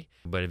say,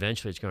 but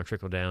eventually it's going to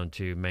trickle down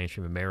to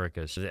mainstream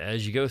America. So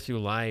as you go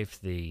through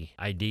life, the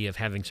idea of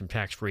having some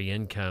tax-free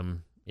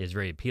income is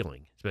very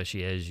appealing,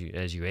 especially as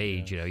you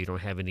age. You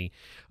don't have any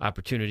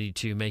opportunity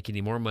to make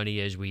any more money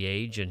as we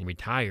age and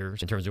retire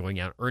in terms of going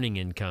out earning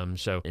income.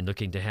 So, and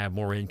looking to have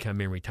more income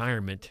in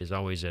retirement is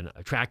always an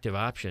attractive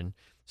option.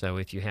 So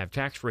if you have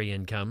tax-free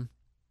income,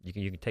 you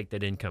can take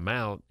that income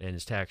out and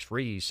it's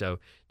tax-free. So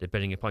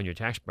depending upon your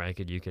tax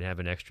bracket, you could have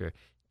an extra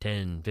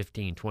 10,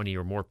 15, 20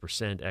 or more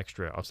 %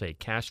 extra, I'll say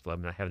cash flow,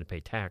 not having to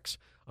pay tax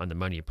on the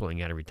money you're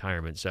pulling out of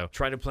retirement. So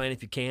try to plan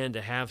if you can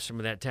to have some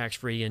of that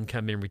tax-free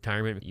income in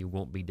retirement. You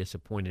won't be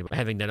disappointed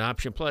having that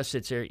option. Plus,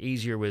 it's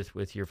easier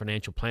with your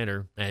financial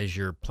planner as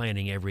you're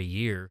planning every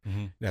year.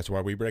 That's why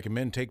we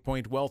recommend Take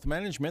Point Wealth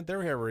Management.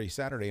 They're here every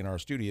Saturday in our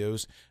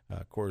studios.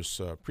 Of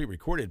course,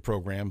 pre-recorded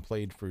program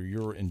played for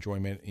your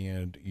enjoyment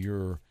and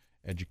your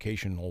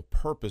educational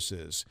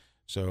purposes.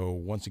 So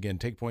once again,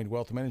 Take Point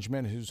Wealth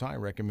Management, whose I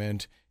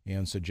recommend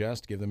and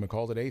suggest. Give them a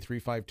call today,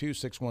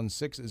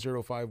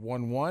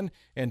 352-616-0511.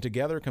 And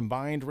together,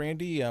 combined,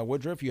 Randy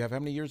Woodruff, you have how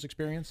many years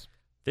experience?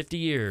 50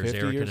 years, 50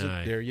 Eric years and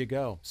I. There you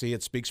go. See,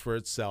 it speaks for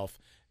itself.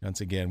 Once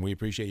again, we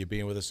appreciate you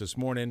being with us this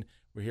morning.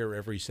 We're here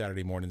every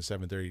Saturday morning,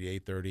 7:30 to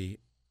 8:30,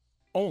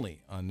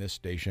 only on this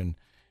station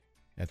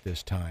at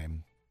this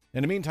time.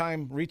 In the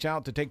meantime, reach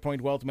out to Take Point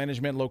Wealth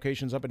Management,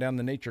 locations up and down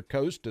the Nature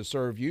Coast to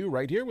serve you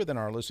right here within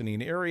our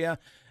listening area.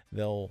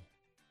 They'll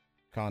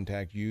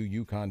contact you,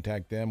 you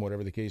contact them,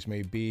 whatever the case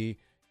may be.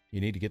 You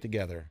need to get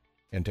together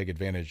and take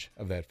advantage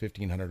of that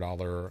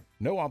 $1,500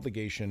 no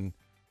obligation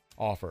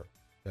offer.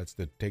 That's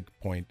the Take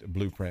Point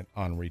Blueprint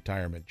on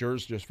Retirement.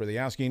 Yours just for the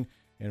asking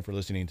and for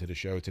listening to the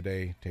show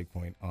today, Take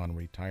Point on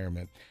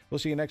Retirement. We'll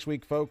see you next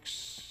week,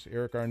 folks.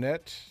 Eric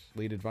Arnett,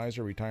 lead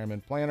advisor,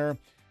 retirement planner.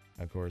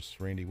 Of course,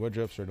 Randy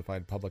Woodruff,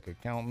 certified public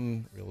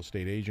accountant, real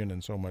estate agent,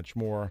 and so much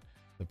more.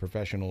 The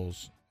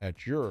professionals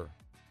at your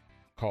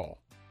call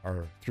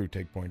are through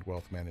Take Point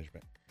Wealth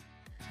Management.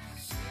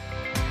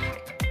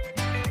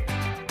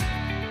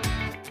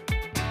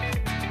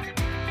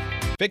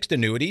 Fixed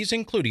annuities,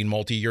 including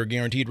multi-year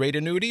guaranteed rate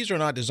annuities, are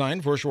not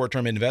designed for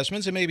short-term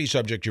investments and may be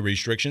subject to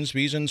restrictions,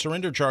 fees, and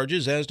surrender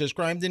charges as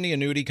described in the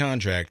annuity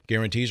contract.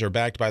 Guarantees are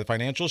backed by the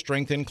financial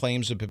strength and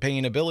claims of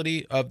paying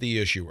ability of the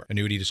issuer.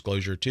 Annuity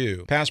disclosure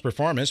 2. Past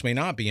performance may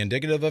not be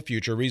indicative of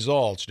future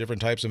results.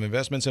 Different types of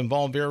investments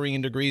involve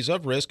varying degrees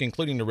of risk,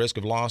 including the risk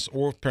of loss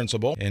or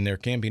principal, and there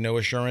can be no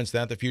assurance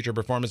that the future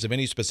performance of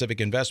any specific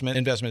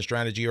investment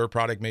strategy, or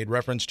product made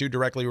reference to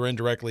directly or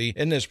indirectly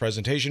in this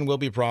presentation will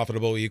be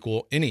profitable,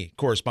 equal any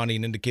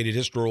corresponding indicated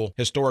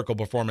historical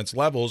performance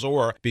levels,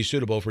 or be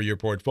suitable for your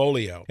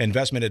portfolio.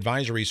 Investment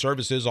advisory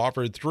services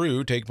offered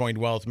through Take Point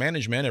Wealth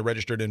Management, a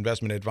registered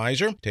investment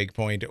advisor. Take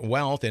Point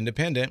Wealth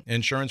Independent.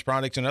 Insurance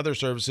products and other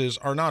services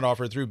are not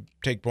offered through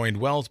Take Point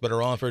Wealth, but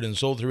are offered and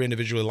sold through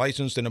individually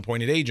licensed and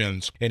appointed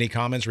agents. Any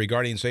comments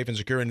regarding safe and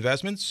secure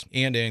investments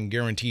and in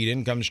guaranteed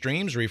income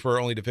streams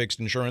refer only to fixed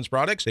insurance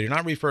products. They do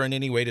not refer in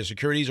any way to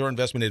securities or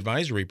investment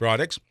advisory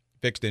products.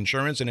 Fixed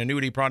insurance and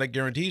annuity product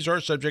guarantees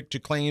are subject to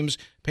claims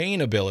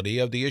paying ability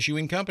of the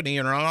issuing company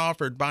and are not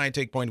offered by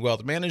Take Point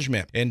Wealth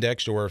Management.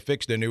 Indexed or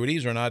fixed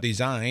annuities are not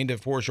designed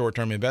for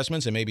short-term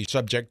investments and may be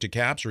subject to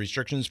caps,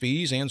 restrictions,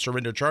 fees, and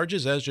surrender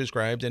charges as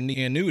described in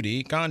the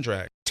annuity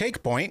contract.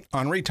 Take Point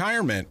on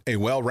Retirement, a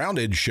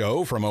well-rounded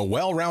show from a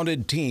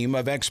well-rounded team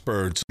of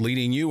experts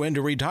leading you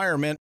into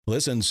retirement.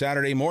 Listen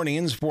Saturday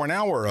mornings for an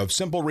hour of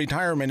simple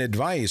retirement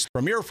advice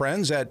from your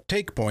friends at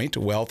Take Point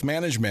Wealth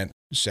Management.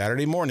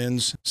 Saturday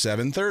mornings,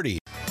 7:30.